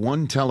that. There's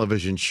one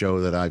television show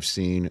that I've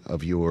seen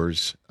of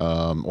yours.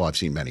 Well, I've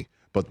seen many,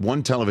 but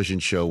one television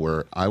show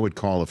where I would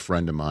call a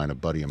friend of mine, a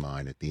buddy of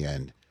mine at the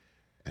end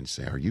and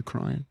say, "Are you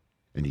crying?"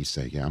 And he'd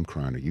say, "Yeah, I'm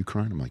crying." "Are you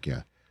crying?" I'm like,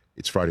 "Yeah."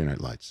 It's Friday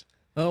Night Lights.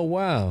 Oh,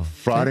 wow.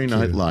 Friday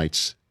Night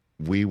Lights.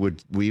 We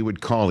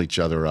would call each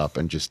other up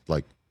and just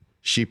like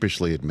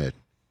sheepishly admit,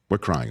 we're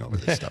crying over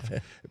this stuff.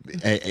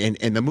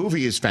 And the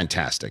movie is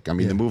fantastic. I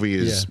mean, the movie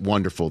is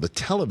wonderful. The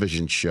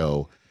television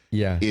show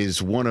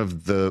is one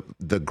of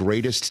the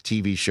greatest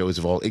TV shows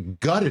of all. It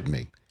gutted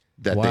me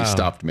that they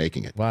stopped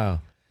making it.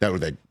 Wow.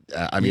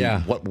 I mean,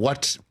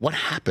 what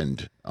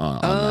happened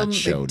on that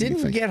show? It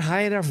didn't get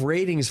high enough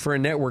ratings for a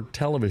network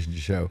television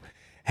show.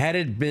 Had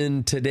it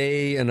been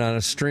today and on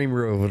a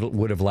streamer, it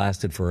would have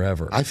lasted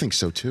forever. I think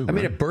so too. I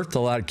mean, it birthed a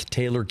lot of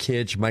Taylor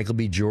Kitsch, Michael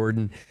B.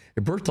 Jordan.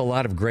 It birthed a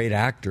lot of great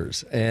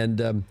actors,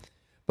 and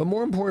but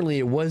more importantly,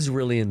 it was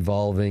really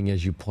involving,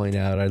 as you point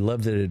out. I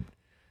love that it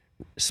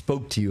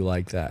spoke to you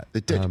like that.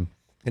 It did,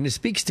 and it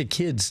speaks to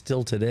kids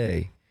still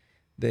today.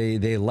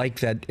 They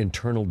like that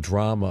internal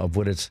drama of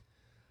what it's,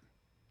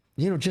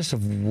 just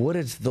of what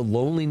it's the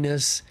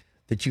loneliness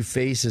that you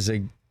face as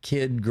a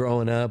kid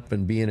growing up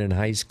and being in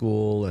high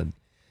school, and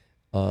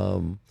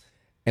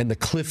the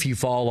cliff you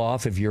fall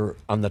off if you're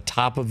on the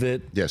top of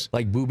it. Yes.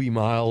 Like Booby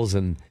Miles,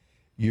 and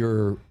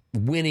you're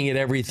winning at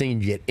everything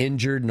and you get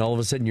injured, and all of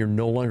a sudden you're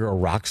no longer a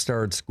rock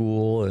star at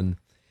school. And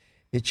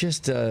it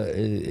just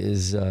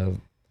it's a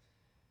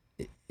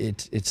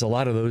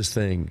lot of those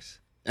things.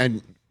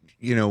 And,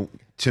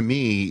 to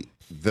me,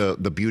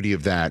 the beauty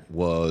of that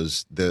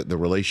was the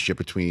relationship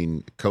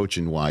between coach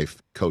and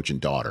wife, coach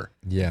and daughter.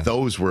 Yeah.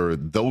 Those were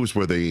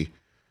the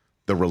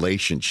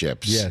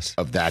relationships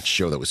of that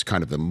show that was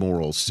kind of the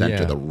moral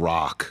center, the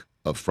rock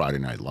of Friday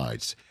Night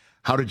Lights.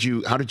 How did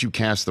you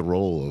cast the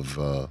role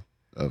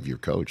of your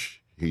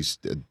coach? He's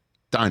a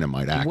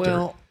dynamite actor.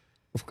 Well,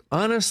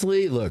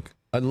 honestly, look,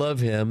 I love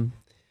him.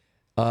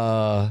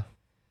 A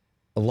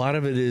lot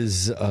of it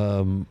is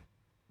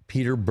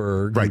Peter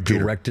Berg, who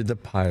directed the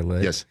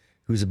pilot. Yes.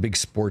 Who's a big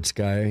sports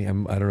guy. I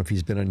don't know if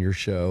he's been on your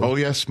show. Oh,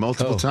 yes,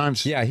 multiple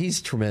times. Yeah,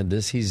 he's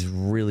tremendous. He's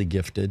really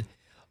gifted.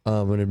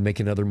 I'm going to make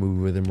another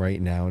movie with him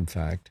right now, in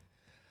fact.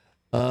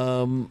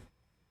 A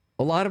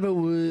lot of it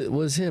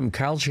was him.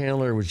 Kyle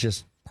Chandler was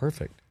just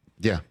perfect.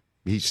 Yeah.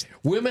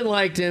 Women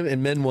liked him,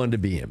 and men wanted to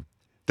be him.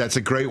 That's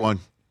a great one.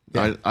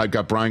 Yeah. I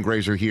got Brian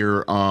Grazer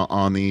here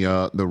on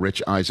the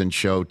Rich Eisen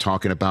show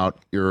talking about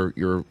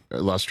your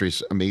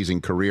illustrious,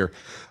 amazing career.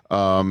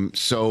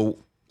 So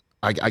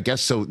I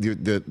guess so.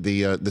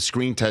 The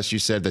screen test you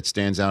said that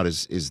stands out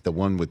is the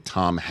one with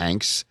Tom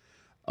Hanks.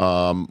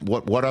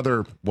 What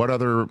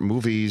other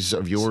movies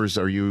of yours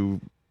are you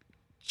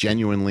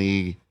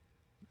genuinely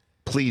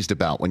pleased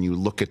about when you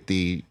look at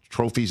the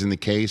trophies in the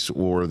case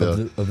or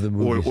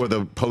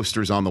the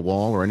posters on the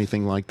wall or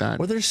anything like that?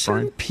 Well, there's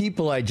certain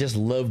people I just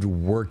loved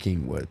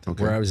working with,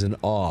 where I was in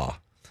awe.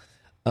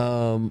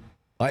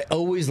 I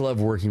always love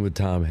working with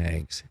Tom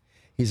Hanks.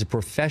 He's a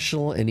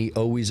professional and he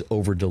always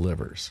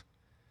over-delivers.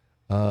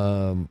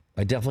 I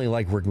definitely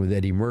like working with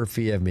Eddie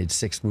Murphy. I've made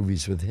 6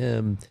 movies with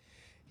him.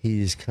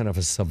 He's kind of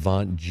a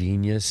savant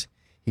genius.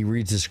 He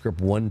reads the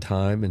script one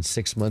time, and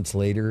 6 months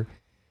later,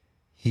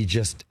 he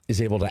just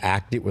is able to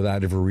act it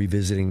without ever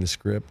revisiting the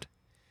script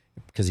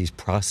because he's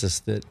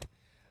processed it.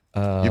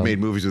 You made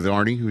movies with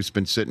Arnie, who's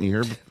been sitting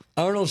here.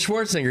 Arnold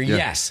Schwarzenegger,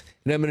 yes.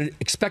 And I'm going to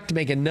expect to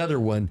make another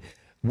one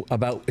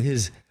about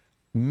his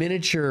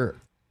miniature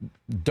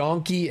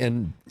donkey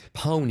and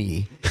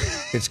pony.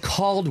 It's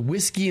called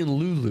Whiskey and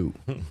Lulu.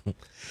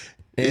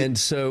 And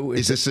so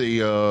is this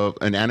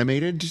an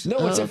animated?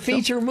 No, it's a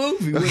feature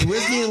movie with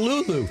Whiskey and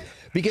Lulu.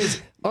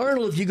 Because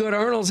Arnold, if you go to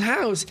Arnold's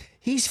house,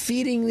 he's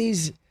feeding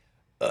these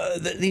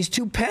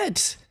 2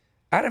 pets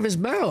out of his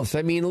mouth.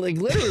 I mean, like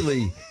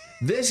literally,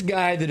 this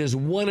guy that has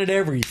wanted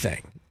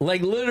everything,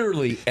 like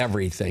literally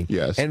everything.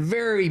 Yes, and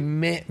very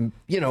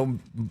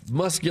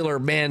muscular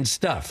man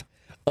stuff.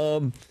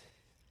 And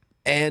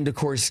of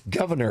course,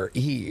 Governor,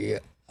 he's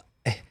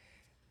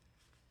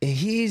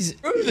these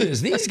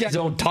guys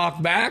don't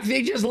talk back.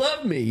 They just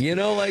love me,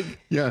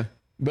 yeah.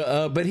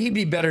 But he'd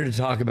be better to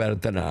talk about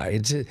it than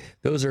I.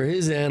 Those are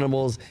his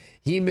animals.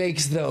 He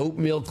makes the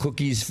oatmeal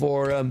cookies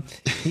for them.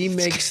 He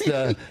makes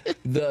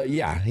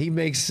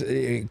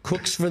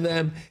cooks for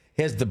them.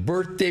 He has the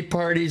birthday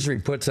parties where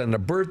he puts on a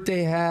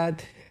birthday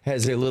hat.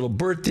 Has a little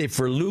birthday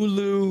for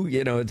Lulu.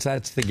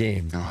 That's the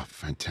game. Oh,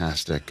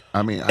 fantastic!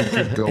 I mean, I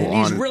could go and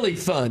on. He's really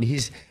fun.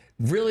 He's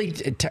really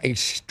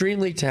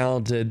extremely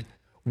talented.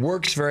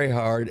 Works very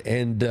hard,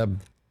 and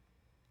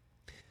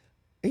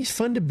he's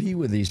fun to be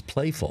with. He's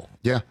playful.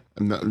 Yeah,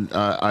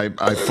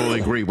 I fully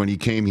agree. When he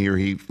came here,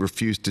 he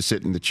refused to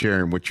sit in the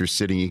chair in which you're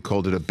sitting. He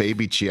called it a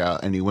baby chair,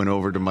 and he went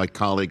over to my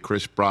colleague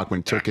Chris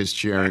Brockman, took his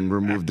chair, and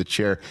removed the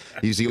chair.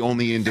 He's the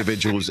only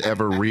individual who's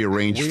ever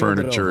rearranged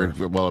furniture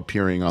while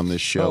appearing on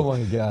this show. Oh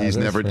my God! He's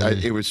never.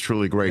 It was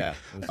truly great. Yeah,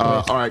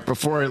 all right,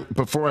 before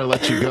I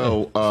let you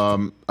go,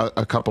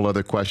 a couple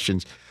other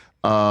questions.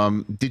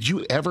 Did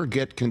you ever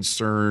get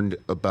concerned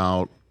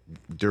about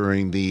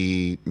during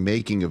the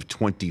making of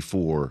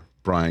 24,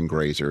 Brian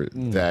Grazer,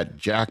 that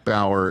Jack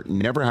Bauer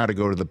never had to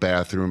go to the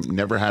bathroom,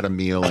 never had a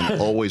meal,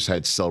 and always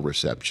had cell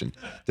reception?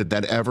 Did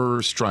that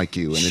ever strike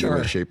you in any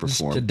way, shape, or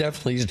form?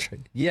 Definitely.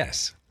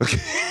 Yes. Okay.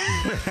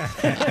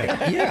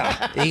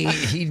 Yeah.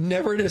 He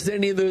never does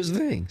any of those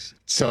things.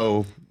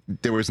 So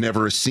there was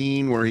never a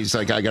scene where he's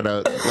like,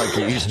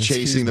 he's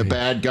chasing the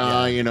bad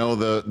guy,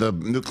 the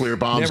nuclear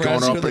bomb's never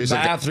going off. up. The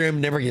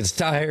bathroom, never gets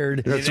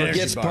tired.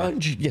 Gets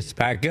punched, gets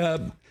back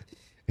up.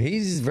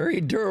 He's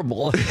very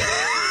durable.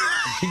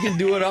 He can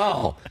do it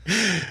all.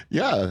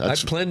 Yeah,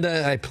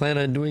 I plan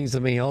on doing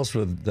something else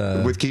with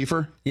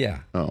Kiefer. Yeah.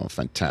 Oh,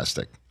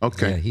 fantastic.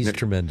 Okay, Yeah, he's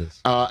tremendous.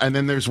 And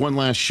then there's one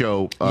last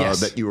show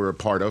Yes. that you were a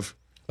part of.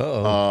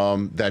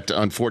 That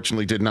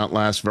unfortunately did not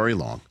last very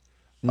long.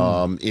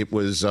 It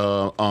was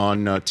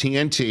on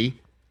TNT.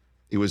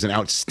 It was an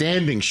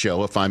outstanding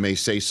show, if I may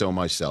say so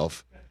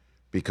myself,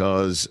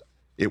 because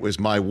it was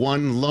my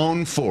one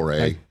lone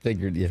foray I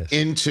figured, yes.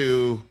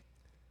 into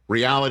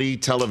reality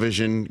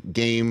television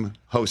game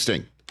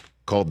hosting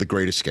called The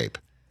Great Escape.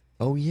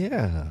 Oh,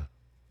 yeah.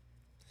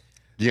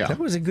 Yeah. That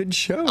was a good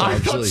show, I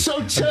actually.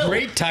 thought so, too. A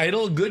great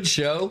title, good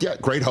show. Yeah,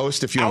 great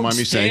host, if you don't mind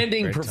me saying.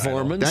 Outstanding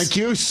performance. Thank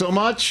you so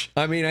much.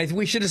 I mean,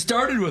 we should have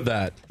started with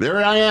that.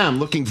 There I am,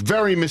 looking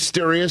very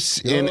mysterious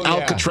in Oh, yeah.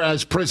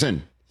 Alcatraz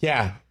prison.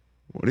 Yeah.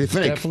 What do you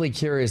think? Definitely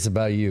curious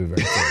about you.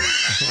 Right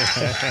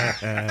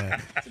That's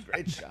a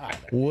great shot.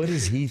 What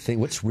does he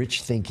think? What's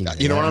Rich thinking?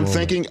 You know what I'm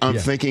thinking? I'm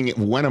Yeah. thinking,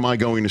 when am I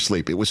going to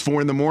sleep? It was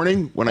 4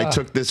 a.m. when I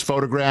took this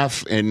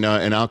photograph in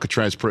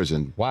Alcatraz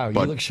prison. Wow, you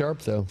But look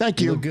sharp, though. Thank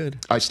you. Look good.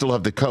 I still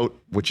have the coat,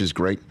 which is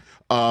great.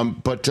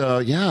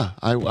 Yeah,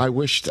 I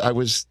wished I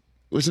was.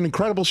 It was an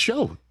incredible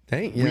show.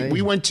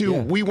 We went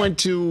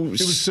to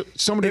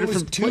so many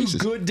different places. It was too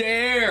good to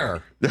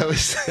air.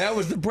 That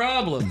was the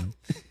problem.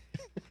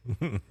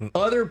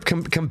 Other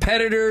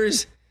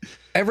competitors,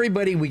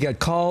 everybody, we got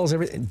calls.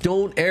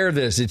 Don't air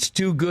this. It's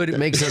too good. It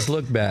makes us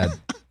look bad.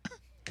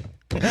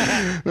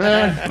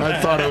 I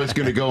thought I was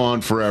going to go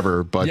on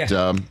forever, but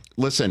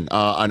listen,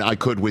 and I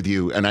could with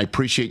you, and I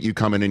appreciate you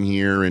coming in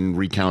here and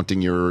recounting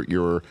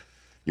your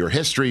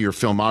history, your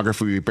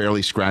filmography. We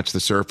barely scratched the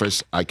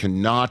surface. I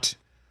cannot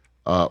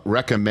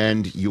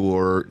recommend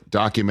your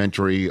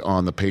documentary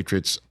on the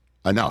Patriots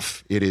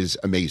enough. It is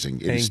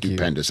amazing. It is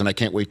stupendous, and I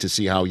can't wait to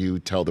see how you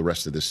tell the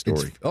rest of this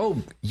story.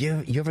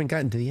 You haven't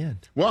gotten to the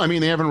end. Well, I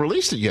mean, they haven't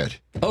released it yet.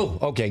 Oh,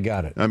 okay,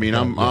 got it. I mean,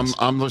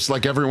 I'm just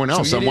like everyone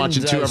else. So I'm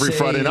watching 2 every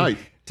Friday night.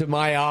 To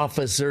my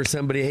office or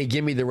somebody, hey,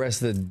 give me the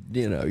rest of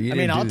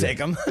the, I'll take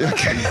them.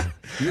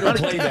 You don't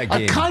play that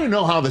game. I kind of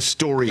know how the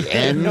story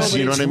ends. No, but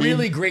you know what I mean? It's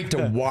really great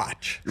to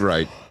watch.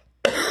 Right.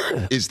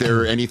 Is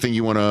there anything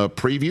you want to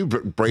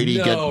preview? Brady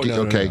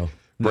No.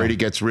 Brady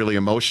gets really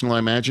emotional, I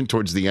imagine,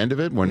 towards the end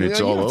of it when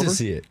it's all you have over. To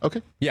see it.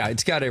 Okay. Yeah,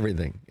 it's got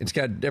everything. It's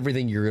got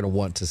everything you're going to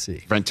want to see.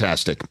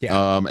 Fantastic.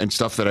 Yeah. And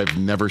stuff that I've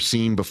never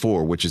seen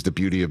before, which is the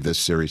beauty of this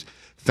series.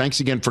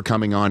 Thanks again for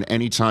coming on.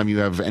 Anytime you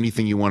have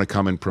anything you want to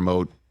come and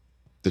promote,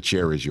 the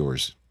chair is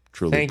yours.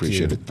 Truly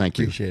appreciate it. Thank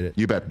you. Appreciate it.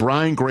 You bet.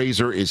 Brian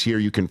Grazer is here.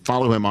 You can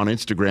follow him on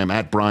Instagram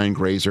at Brian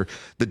Grazer.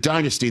 The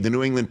Dynasty, the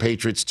New England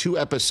Patriots, 2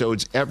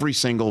 episodes every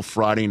single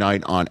Friday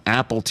night on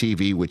Apple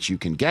TV, which you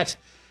can get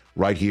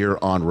right here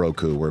on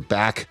Roku. We're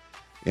back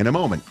in a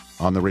moment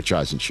on The Rich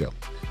Eisen Show.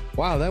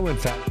 Wow, that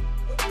went fast.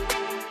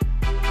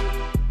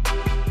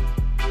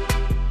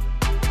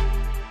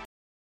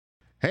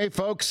 Hey,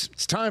 folks,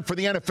 it's time for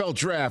the NFL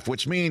Draft,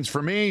 which means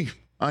for me,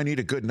 I need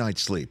a good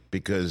night's sleep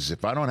because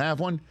if I don't have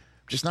one, I'm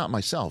just not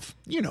myself.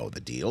 You know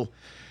the deal.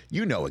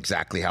 You know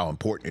exactly how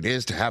important it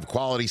is to have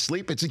quality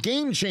sleep. It's a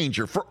game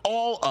changer for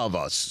all of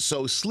us.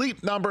 So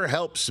Sleep Number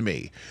helps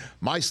me.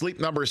 My Sleep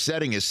Number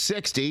setting is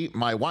 60.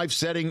 My wife's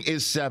setting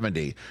is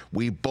 70.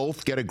 We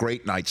both get a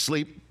great night's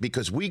sleep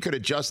because we could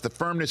adjust the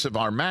firmness of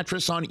our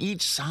mattress on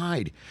each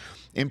side.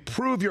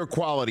 Improve your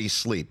quality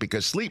sleep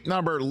because Sleep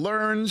Number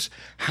learns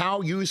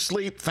how you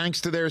sleep thanks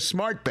to their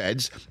smart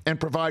beds and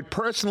provide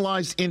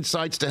personalized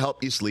insights to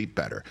help you sleep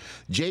better.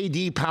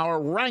 J.D.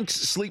 Power ranks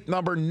Sleep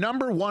Number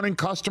 #1 in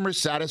customer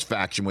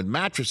satisfaction with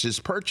mattresses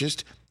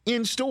purchased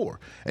in store.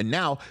 And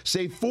now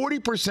save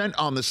 40%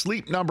 on the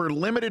Sleep Number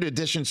limited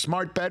edition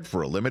smart bed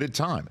for a limited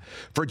time.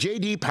 For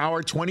J.D.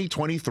 Power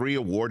 2023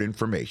 award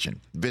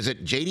information,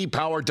 visit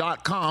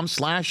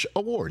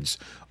jdpower.com/awards.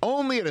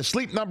 Only at a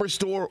Sleep Number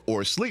store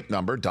or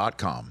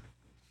sleepnumber.com.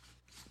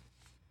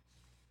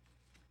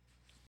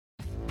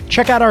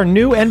 Check out our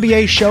new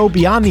NBA show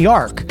Beyond the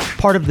Arc,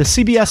 part of the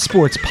CBS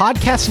Sports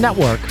Podcast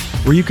Network,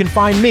 where you can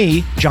find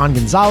me, John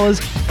Gonzalez,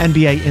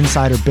 NBA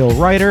insider Bill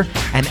Ryder,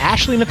 and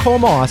Ashley Nicole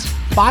Moss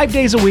 5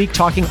 days a week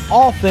talking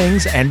all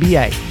things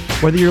NBA.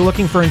 Whether you're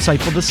looking for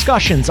insightful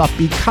discussions,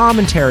 upbeat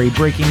commentary,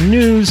 breaking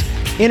news,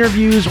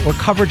 interviews, or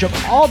coverage of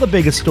all the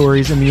biggest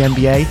stories in the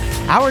NBA,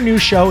 our new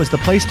show is the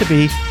place to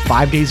be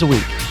 5 days a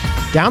week.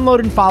 Download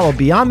and follow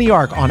Beyond the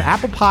Arc on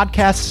Apple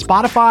Podcasts,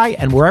 Spotify,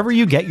 and wherever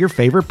you get your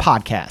favorite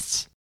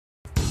podcasts.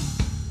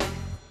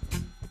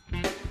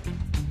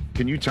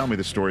 Can you tell me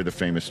the story, the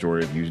famous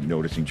story of you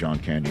noticing John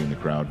Candy in the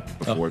crowd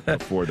before that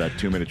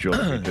 2-minute drill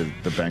to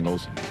the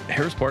Bengals?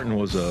 Harris Barton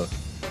was a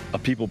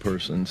people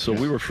person, so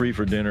we were free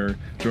for dinner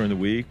during the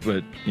week,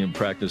 but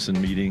practice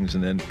and meetings,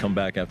 and then come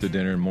back after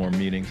dinner and more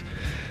meetings.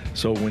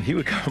 So when he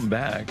would come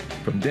back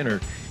from dinner,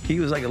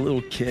 he was like a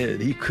little kid.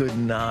 He could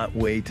not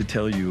wait to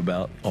tell you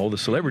about all the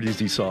celebrities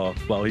he saw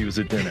while he was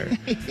at dinner.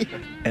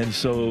 And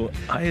so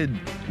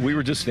we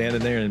were just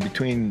standing there, and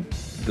between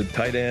the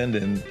tight end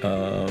and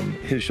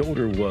his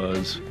shoulder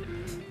was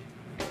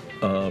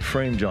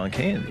framed John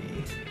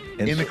Candy.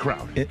 In the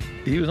crowd.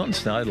 He was on the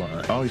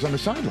sideline. Oh, he's on the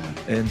sideline.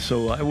 And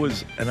so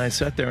I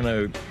sat there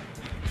and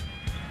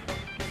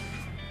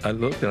I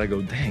looked and I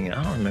go, dang,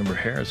 I don't remember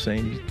Harris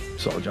saying he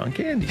saw John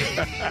Candy.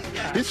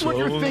 This is what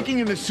you're thinking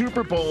in the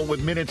Super Bowl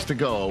with minutes to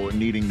go and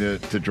needing to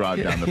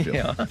drive down the field.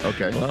 Yeah.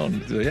 Okay. Well,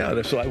 yeah,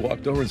 so I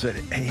walked over and said,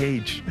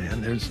 hey,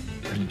 man, there's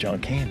John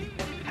Candy.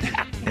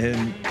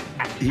 And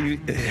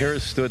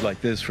Harris stood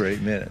like this for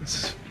 8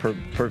 minutes,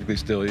 perfectly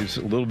still. He was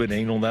a little bit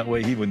anal that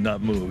way. He would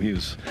not move. He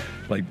was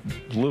like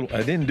little.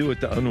 I didn't do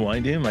it to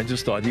unwind him. I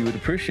just thought he would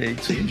appreciate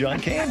seeing John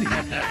Candy.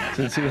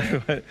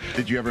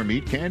 Did you ever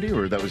meet Candy,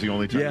 or that was the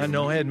only time? Yeah,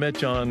 no, I had met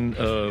John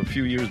a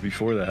few years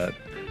before that.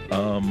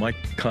 My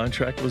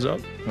contract was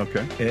up.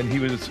 Okay. And he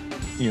was,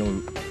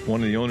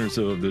 one of the owners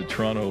of the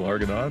Toronto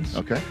Argonauts.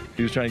 Okay.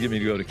 He was trying to get me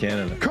to go to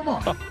Canada. Come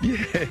on.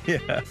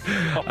 Yeah.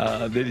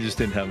 They just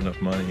didn't have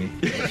enough money.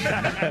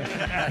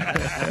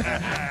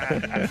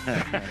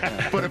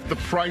 But if the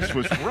price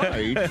was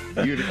right,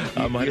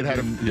 I might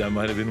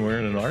have been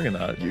wearing an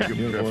Argonaut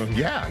uniform.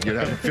 Yeah, you'd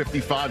have a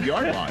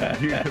 55-yard line.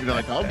 You'd be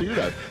like, I'll do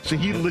that. So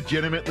he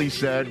legitimately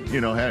said,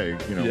 hey,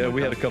 Yeah,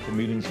 we had a couple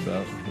meetings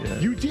about. Yeah.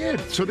 You did.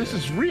 So this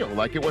is real.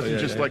 Like it wasn't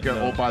just like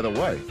oh, by the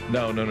way.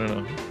 No.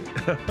 Wow,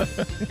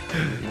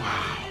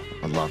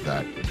 I love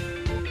that.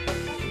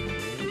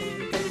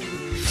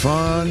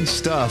 Fun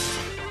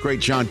stuff.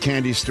 Great John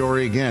Candy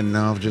story again,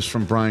 now just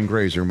from Brian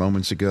Grazer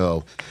moments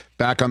ago.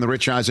 Back on the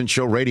Rich Eisen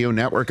Show Radio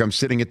Network, I'm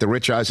sitting at the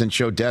Rich Eisen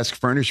Show desk,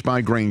 furnished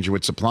by Grainger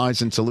with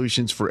supplies and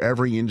solutions for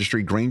every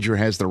industry. Grainger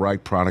has the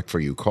right product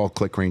for you. Call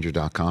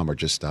clickgrainger.com or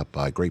just stop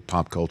by. Great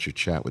pop culture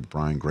chat with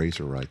Brian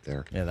Grazer right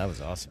there. Yeah, that was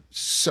awesome.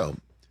 So,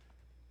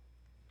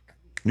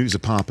 news are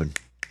popping.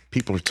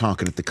 People are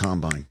talking at the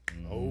Combine.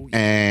 Oh, yeah.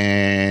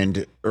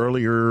 And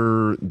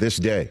earlier this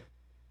day,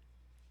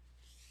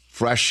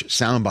 fresh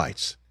sound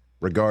bites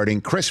regarding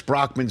Chris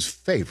Brockman's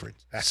favorite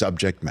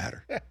subject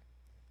matter.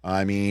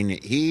 I mean,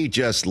 he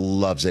just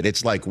loves it.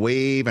 It's like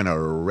waving a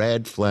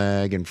red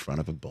flag in front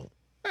of a bull.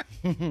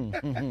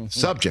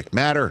 Subject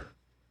matter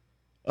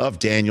of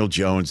Daniel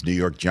Jones, New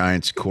York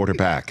Giants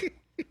quarterback.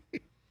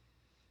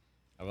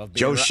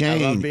 Joe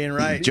Shane. I love being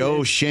right.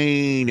 Joe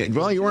Shane.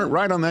 Well, you weren't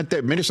right on that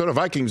day. Minnesota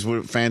Vikings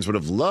fans would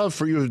have loved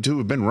for you to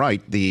have been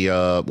right the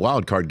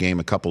wild card game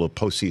a couple of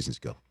postseasons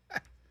ago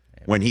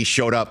when he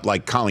showed up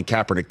like Colin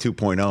Kaepernick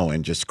 2.0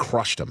 and just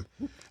crushed him.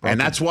 And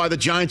that's why the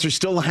Giants are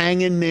still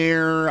hanging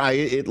there.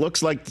 It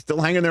looks like still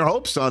hanging their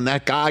hopes on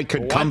that guy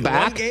could come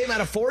back. One game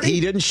out of 40?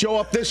 He didn't show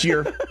up this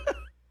year.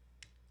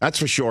 That's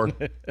for sure.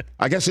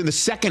 I guess in the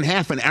second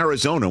half in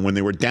Arizona when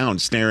they were down,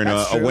 staring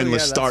a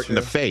winless start in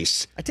the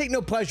face. I take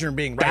no pleasure in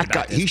being right.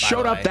 That guy, he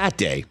showed up that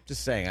day.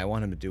 Just saying, I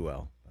want him to do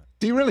well.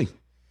 Do you really?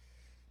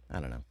 I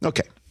don't know.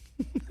 Okay.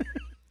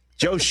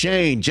 Joe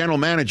Shane, general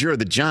manager of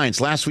the Giants.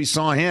 Last we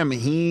saw him,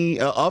 he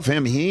and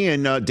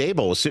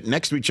Daboll were sitting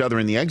next to each other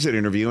in the exit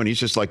interview, and he's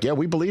just like, yeah,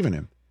 we believe in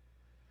him.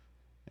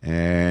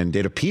 And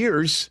it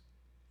appears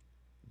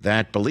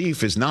that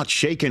belief is not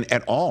shaken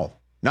at all.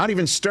 Not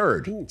even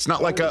stirred. It's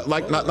not like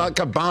not like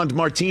a Bond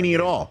martini at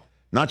all.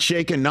 Not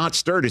shaken, not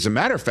stirred. As a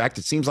matter of fact,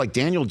 it seems like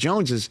Daniel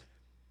Jones is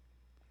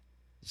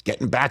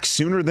getting back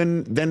sooner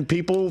than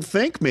people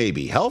think,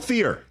 maybe.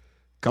 Healthier.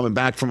 Coming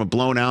back from a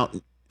blown out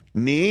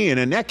knee and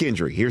a neck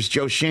injury. Here's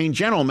Joe Shane,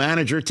 general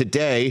manager,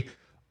 today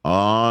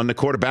on the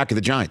quarterback of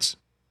the Giants.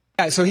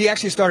 Yeah, so he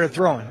actually started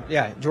throwing.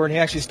 Yeah, Jordan, he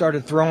actually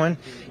started throwing.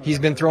 He's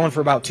been throwing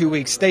for about 2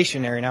 weeks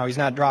stationary now. He's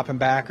not dropping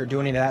back or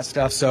doing any of that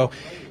stuff. So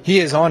he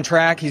is on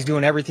track. He's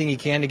doing everything he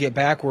can to get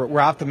back. We're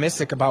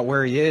optimistic about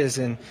where he is.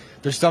 And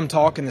there's some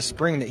talk in the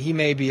spring that he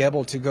may be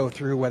able to go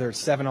through, whether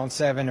it's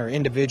 7-on-7 or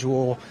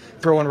individual,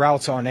 throwing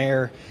routes on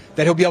air,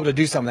 that he'll be able to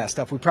do some of that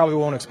stuff. We probably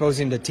won't expose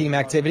him to team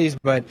activities,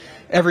 but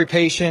every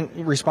patient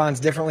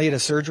responds differently to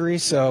surgery.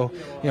 So,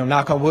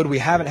 knock on wood, we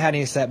haven't had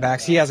any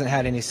setbacks. He hasn't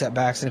had any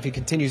setbacks. And if he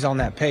continues on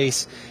that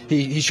pace,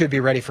 he should be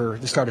ready for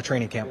the start of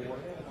training camp.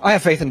 I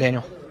have faith in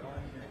Daniel.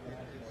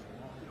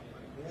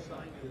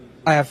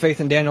 I have faith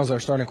in Daniel as our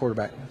starting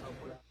quarterback.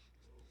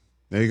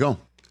 There you go.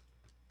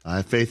 I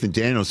have faith in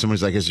Daniel.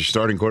 Someone's like, is he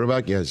starting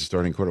quarterback? Yeah, he's a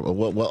starting quarterback.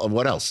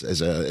 What else?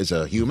 As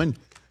a human?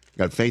 You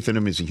got faith in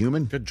him as a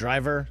human? Good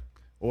driver.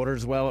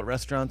 Orders well at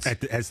restaurants.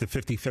 As the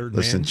 53rd man.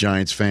 Listen,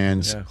 Giants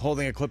fans. Yeah,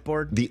 holding a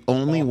clipboard. The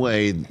only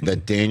way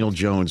that Daniel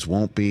Jones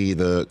won't be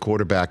the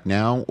quarterback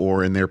now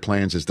or in their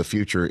plans as the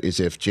future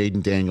is if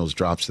Jaden Daniels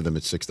drops to them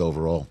at 6th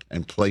overall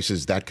and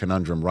places that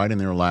conundrum right in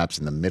their laps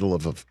in the middle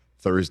of a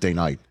Thursday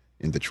night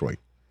in Detroit.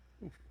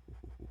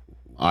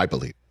 I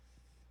believe.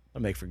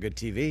 That'll make for good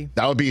TV.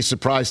 That would be a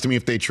surprise to me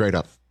if they trade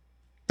up.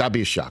 That'd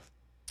be a shock.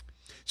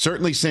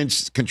 Certainly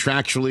since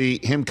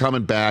contractually him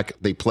coming back,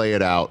 they play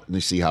it out and they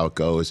see how it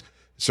goes.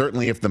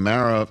 Certainly if the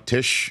Mara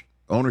Tisch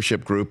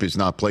ownership group is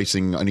not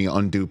placing any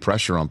undue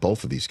pressure on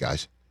both of these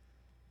guys.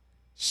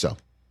 So.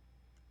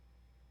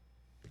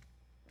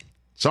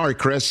 Sorry,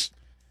 Chris.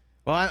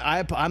 Well,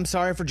 I'm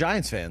sorry for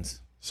Giants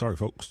fans. Sorry,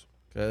 folks.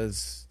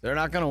 because they're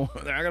not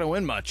gonna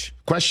win much.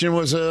 Question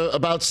was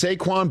about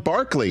Saquon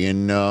Barkley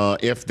and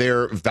if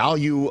their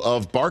value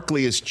of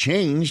Barkley has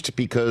changed,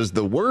 because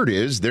the word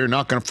is they're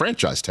not going to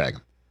franchise tag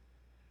him.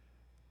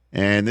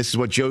 And this is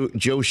what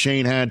Joe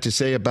Shane had to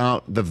say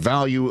about the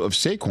value of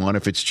Saquon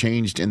if it's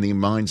changed in the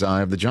mind's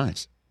eye of the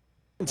Giants.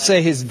 I'd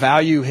say his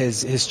value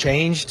has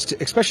changed,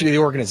 especially the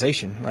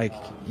organization. Like,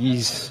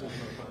 he's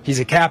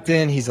a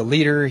captain, he's a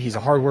leader, he's a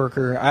hard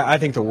worker. I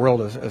think the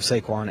world of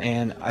Saquon,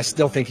 and I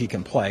still think he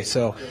can play.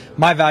 So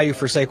my value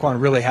for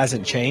Saquon really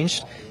hasn't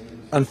changed.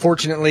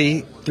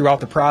 Unfortunately, throughout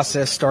the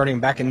process,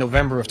 starting back in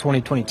November of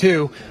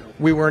 2022,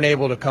 we weren't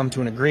able to come to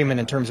an agreement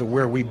in terms of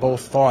where we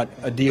both thought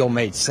a deal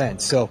made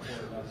sense. So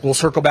we'll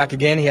circle back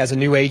again. He has a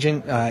new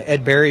agent,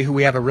 Ed Berry, who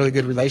we have a really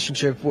good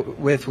relationship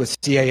with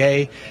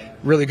CAA.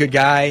 Really good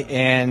guy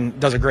and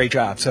does a great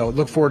job. So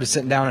look forward to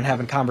sitting down and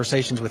having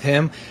conversations with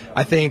him.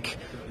 I think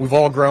we've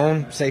all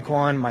grown,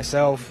 Saquon,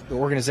 myself, the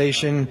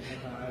organization,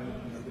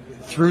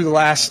 through the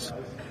last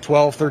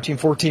 12, 13,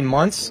 14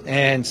 months.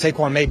 And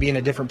Saquon may be in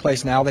a different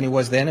place now than he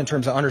was then in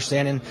terms of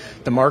understanding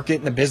the market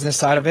and the business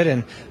side of it.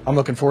 And I'm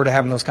looking forward to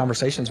having those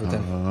conversations with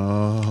him.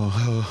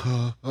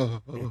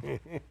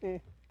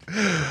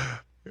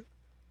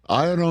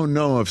 I don't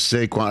know if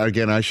Saquon,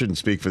 again, I shouldn't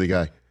speak for the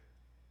guy.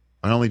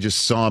 I only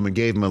just saw him and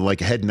gave him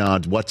a head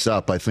nod. What's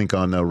up? I think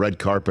on the red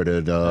carpet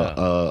at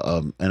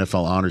NFL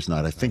Honors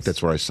Night. I think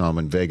that's where I saw him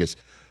in Vegas.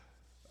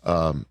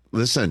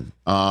 Listen,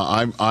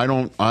 I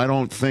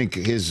don't think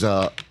his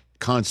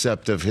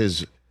concept of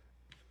his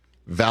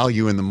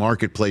value in the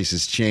marketplace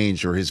has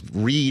changed, or his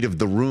read of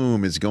the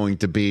room is going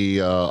to be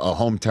a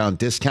hometown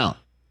discount.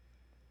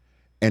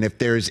 And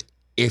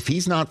if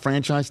he's not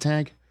franchise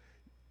tag,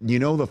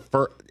 the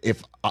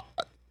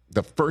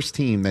first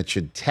team that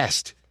should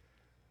test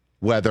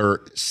whether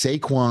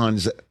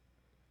Saquon's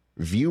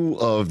view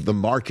of the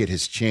market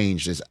has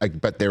changed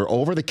but they're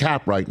over the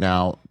cap right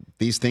now.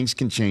 These things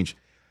can change.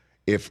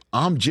 If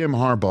I'm Jim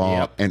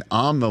Harbaugh and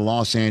I'm the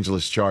Los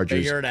Angeles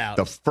Chargers,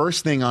 the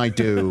first thing I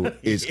do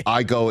is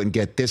I go and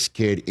get this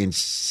kid and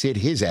sit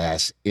his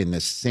ass in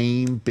the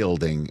same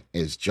building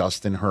as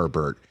Justin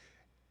Herbert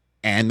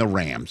and the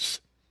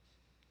Rams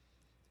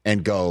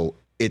and go,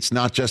 it's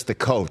not just the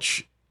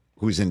coach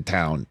who's in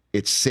town,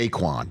 it's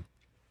Saquon.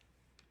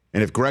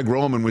 And if Greg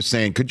Roman was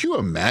saying, could you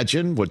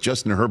imagine what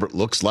Justin Herbert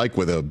looks like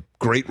with a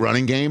great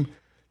running game?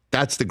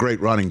 That's the great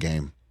running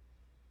game.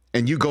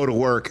 And you go to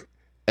work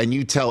and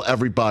you tell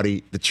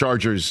everybody the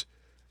Chargers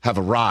have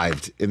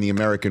arrived in the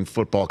American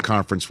Football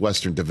Conference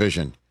Western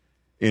Division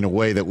in a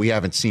way that we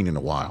haven't seen in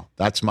a while.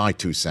 That's my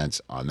 2 cents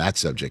on that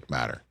subject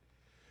matter.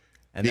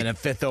 And then at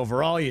 5th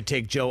overall, you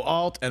take Joe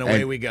Alt, and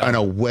away we go. And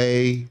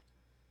away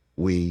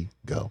we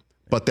go.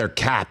 But they're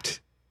capped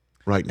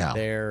right now.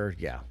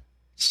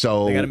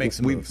 So they got to make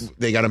some moves.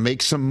 They got to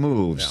make some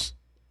moves. Yeah.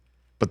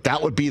 But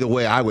that would be the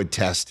way I would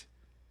test.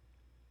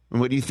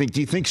 And what do you think? Do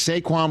you think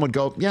Saquon would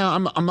go, yeah,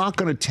 I'm not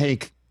going to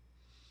take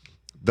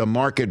the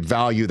market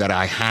value that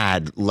I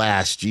had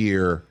last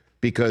year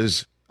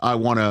because I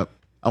want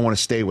to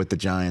stay with the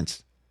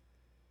Giants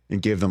and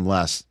give them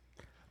less.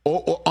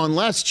 Or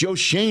unless Joe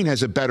Shane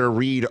has a better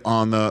read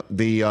on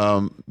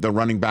the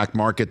running back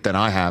market than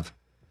I have.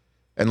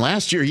 And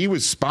last year he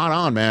was spot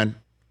on, man.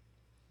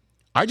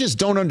 I just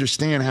don't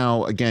understand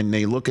how, again,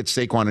 they look at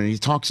Saquon and he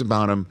talks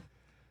about him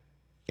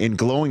in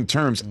glowing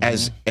terms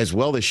as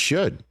well as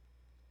should.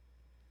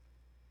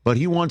 But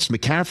he wants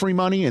McCaffrey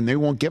money and they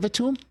won't give it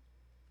to him?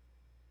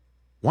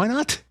 Why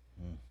not?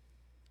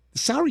 The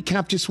salary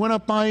cap just went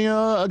up by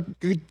a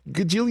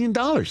gajillion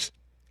dollars.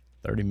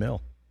 $30 million.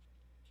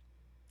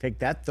 Take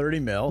that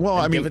 $30 million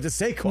and give it to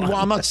Saquon. Well,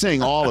 I'm not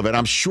saying all of it.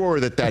 I'm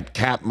sure that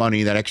cap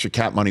money, that extra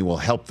cap money will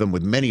help them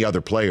with many other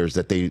players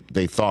that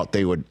they thought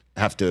they would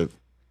have to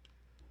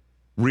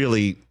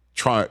really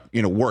try,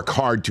 work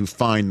hard to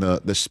find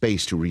the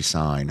space to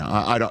re-sign.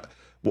 I'm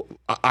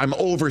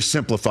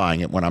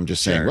oversimplifying it when I'm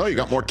just saying, you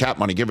got more cap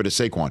money, give it to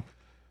Saquon.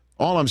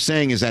 All I'm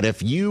saying is that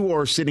if you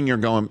are sitting here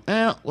going,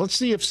 let's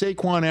see if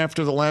Saquon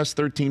after the last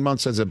 13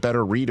 months has a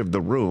better read of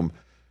the room.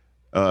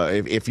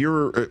 If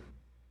you're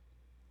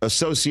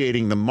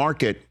associating the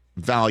market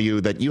value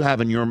that you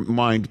have in your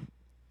mind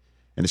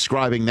and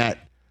ascribing that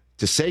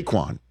to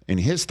Saquon, in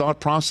his thought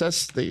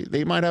process,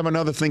 they might have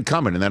another thing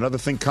coming, and that other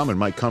thing coming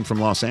might come from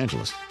Los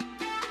Angeles.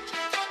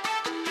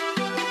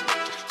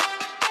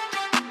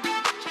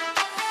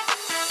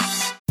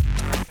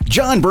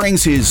 John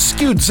brings his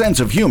skewed sense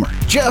of humor.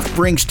 Jeff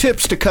brings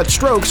tips to cut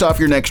strokes off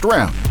your next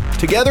round.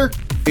 Together,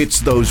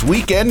 it's those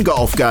weekend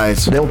golf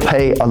guys. They'll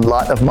pay a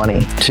lot of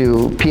money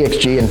to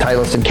PXG and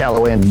Titleist and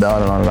Callaway and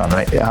on and on and on,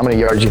 right? How many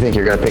yards do you think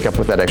you're going to pick up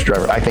with that extra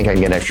driver? I think I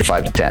can get an extra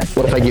 5 to 10.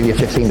 What if I give you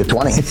 15 to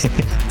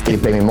 20? You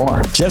pay me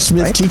more. Jeff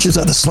Smith teaches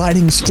on the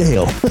sliding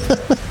scale.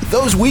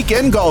 Those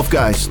Weekend Golf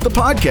Guys, the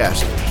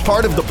podcast,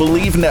 part of the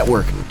Believe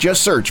Network.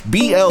 Just search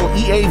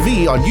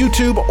BLEAV on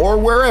YouTube or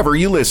wherever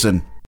you listen.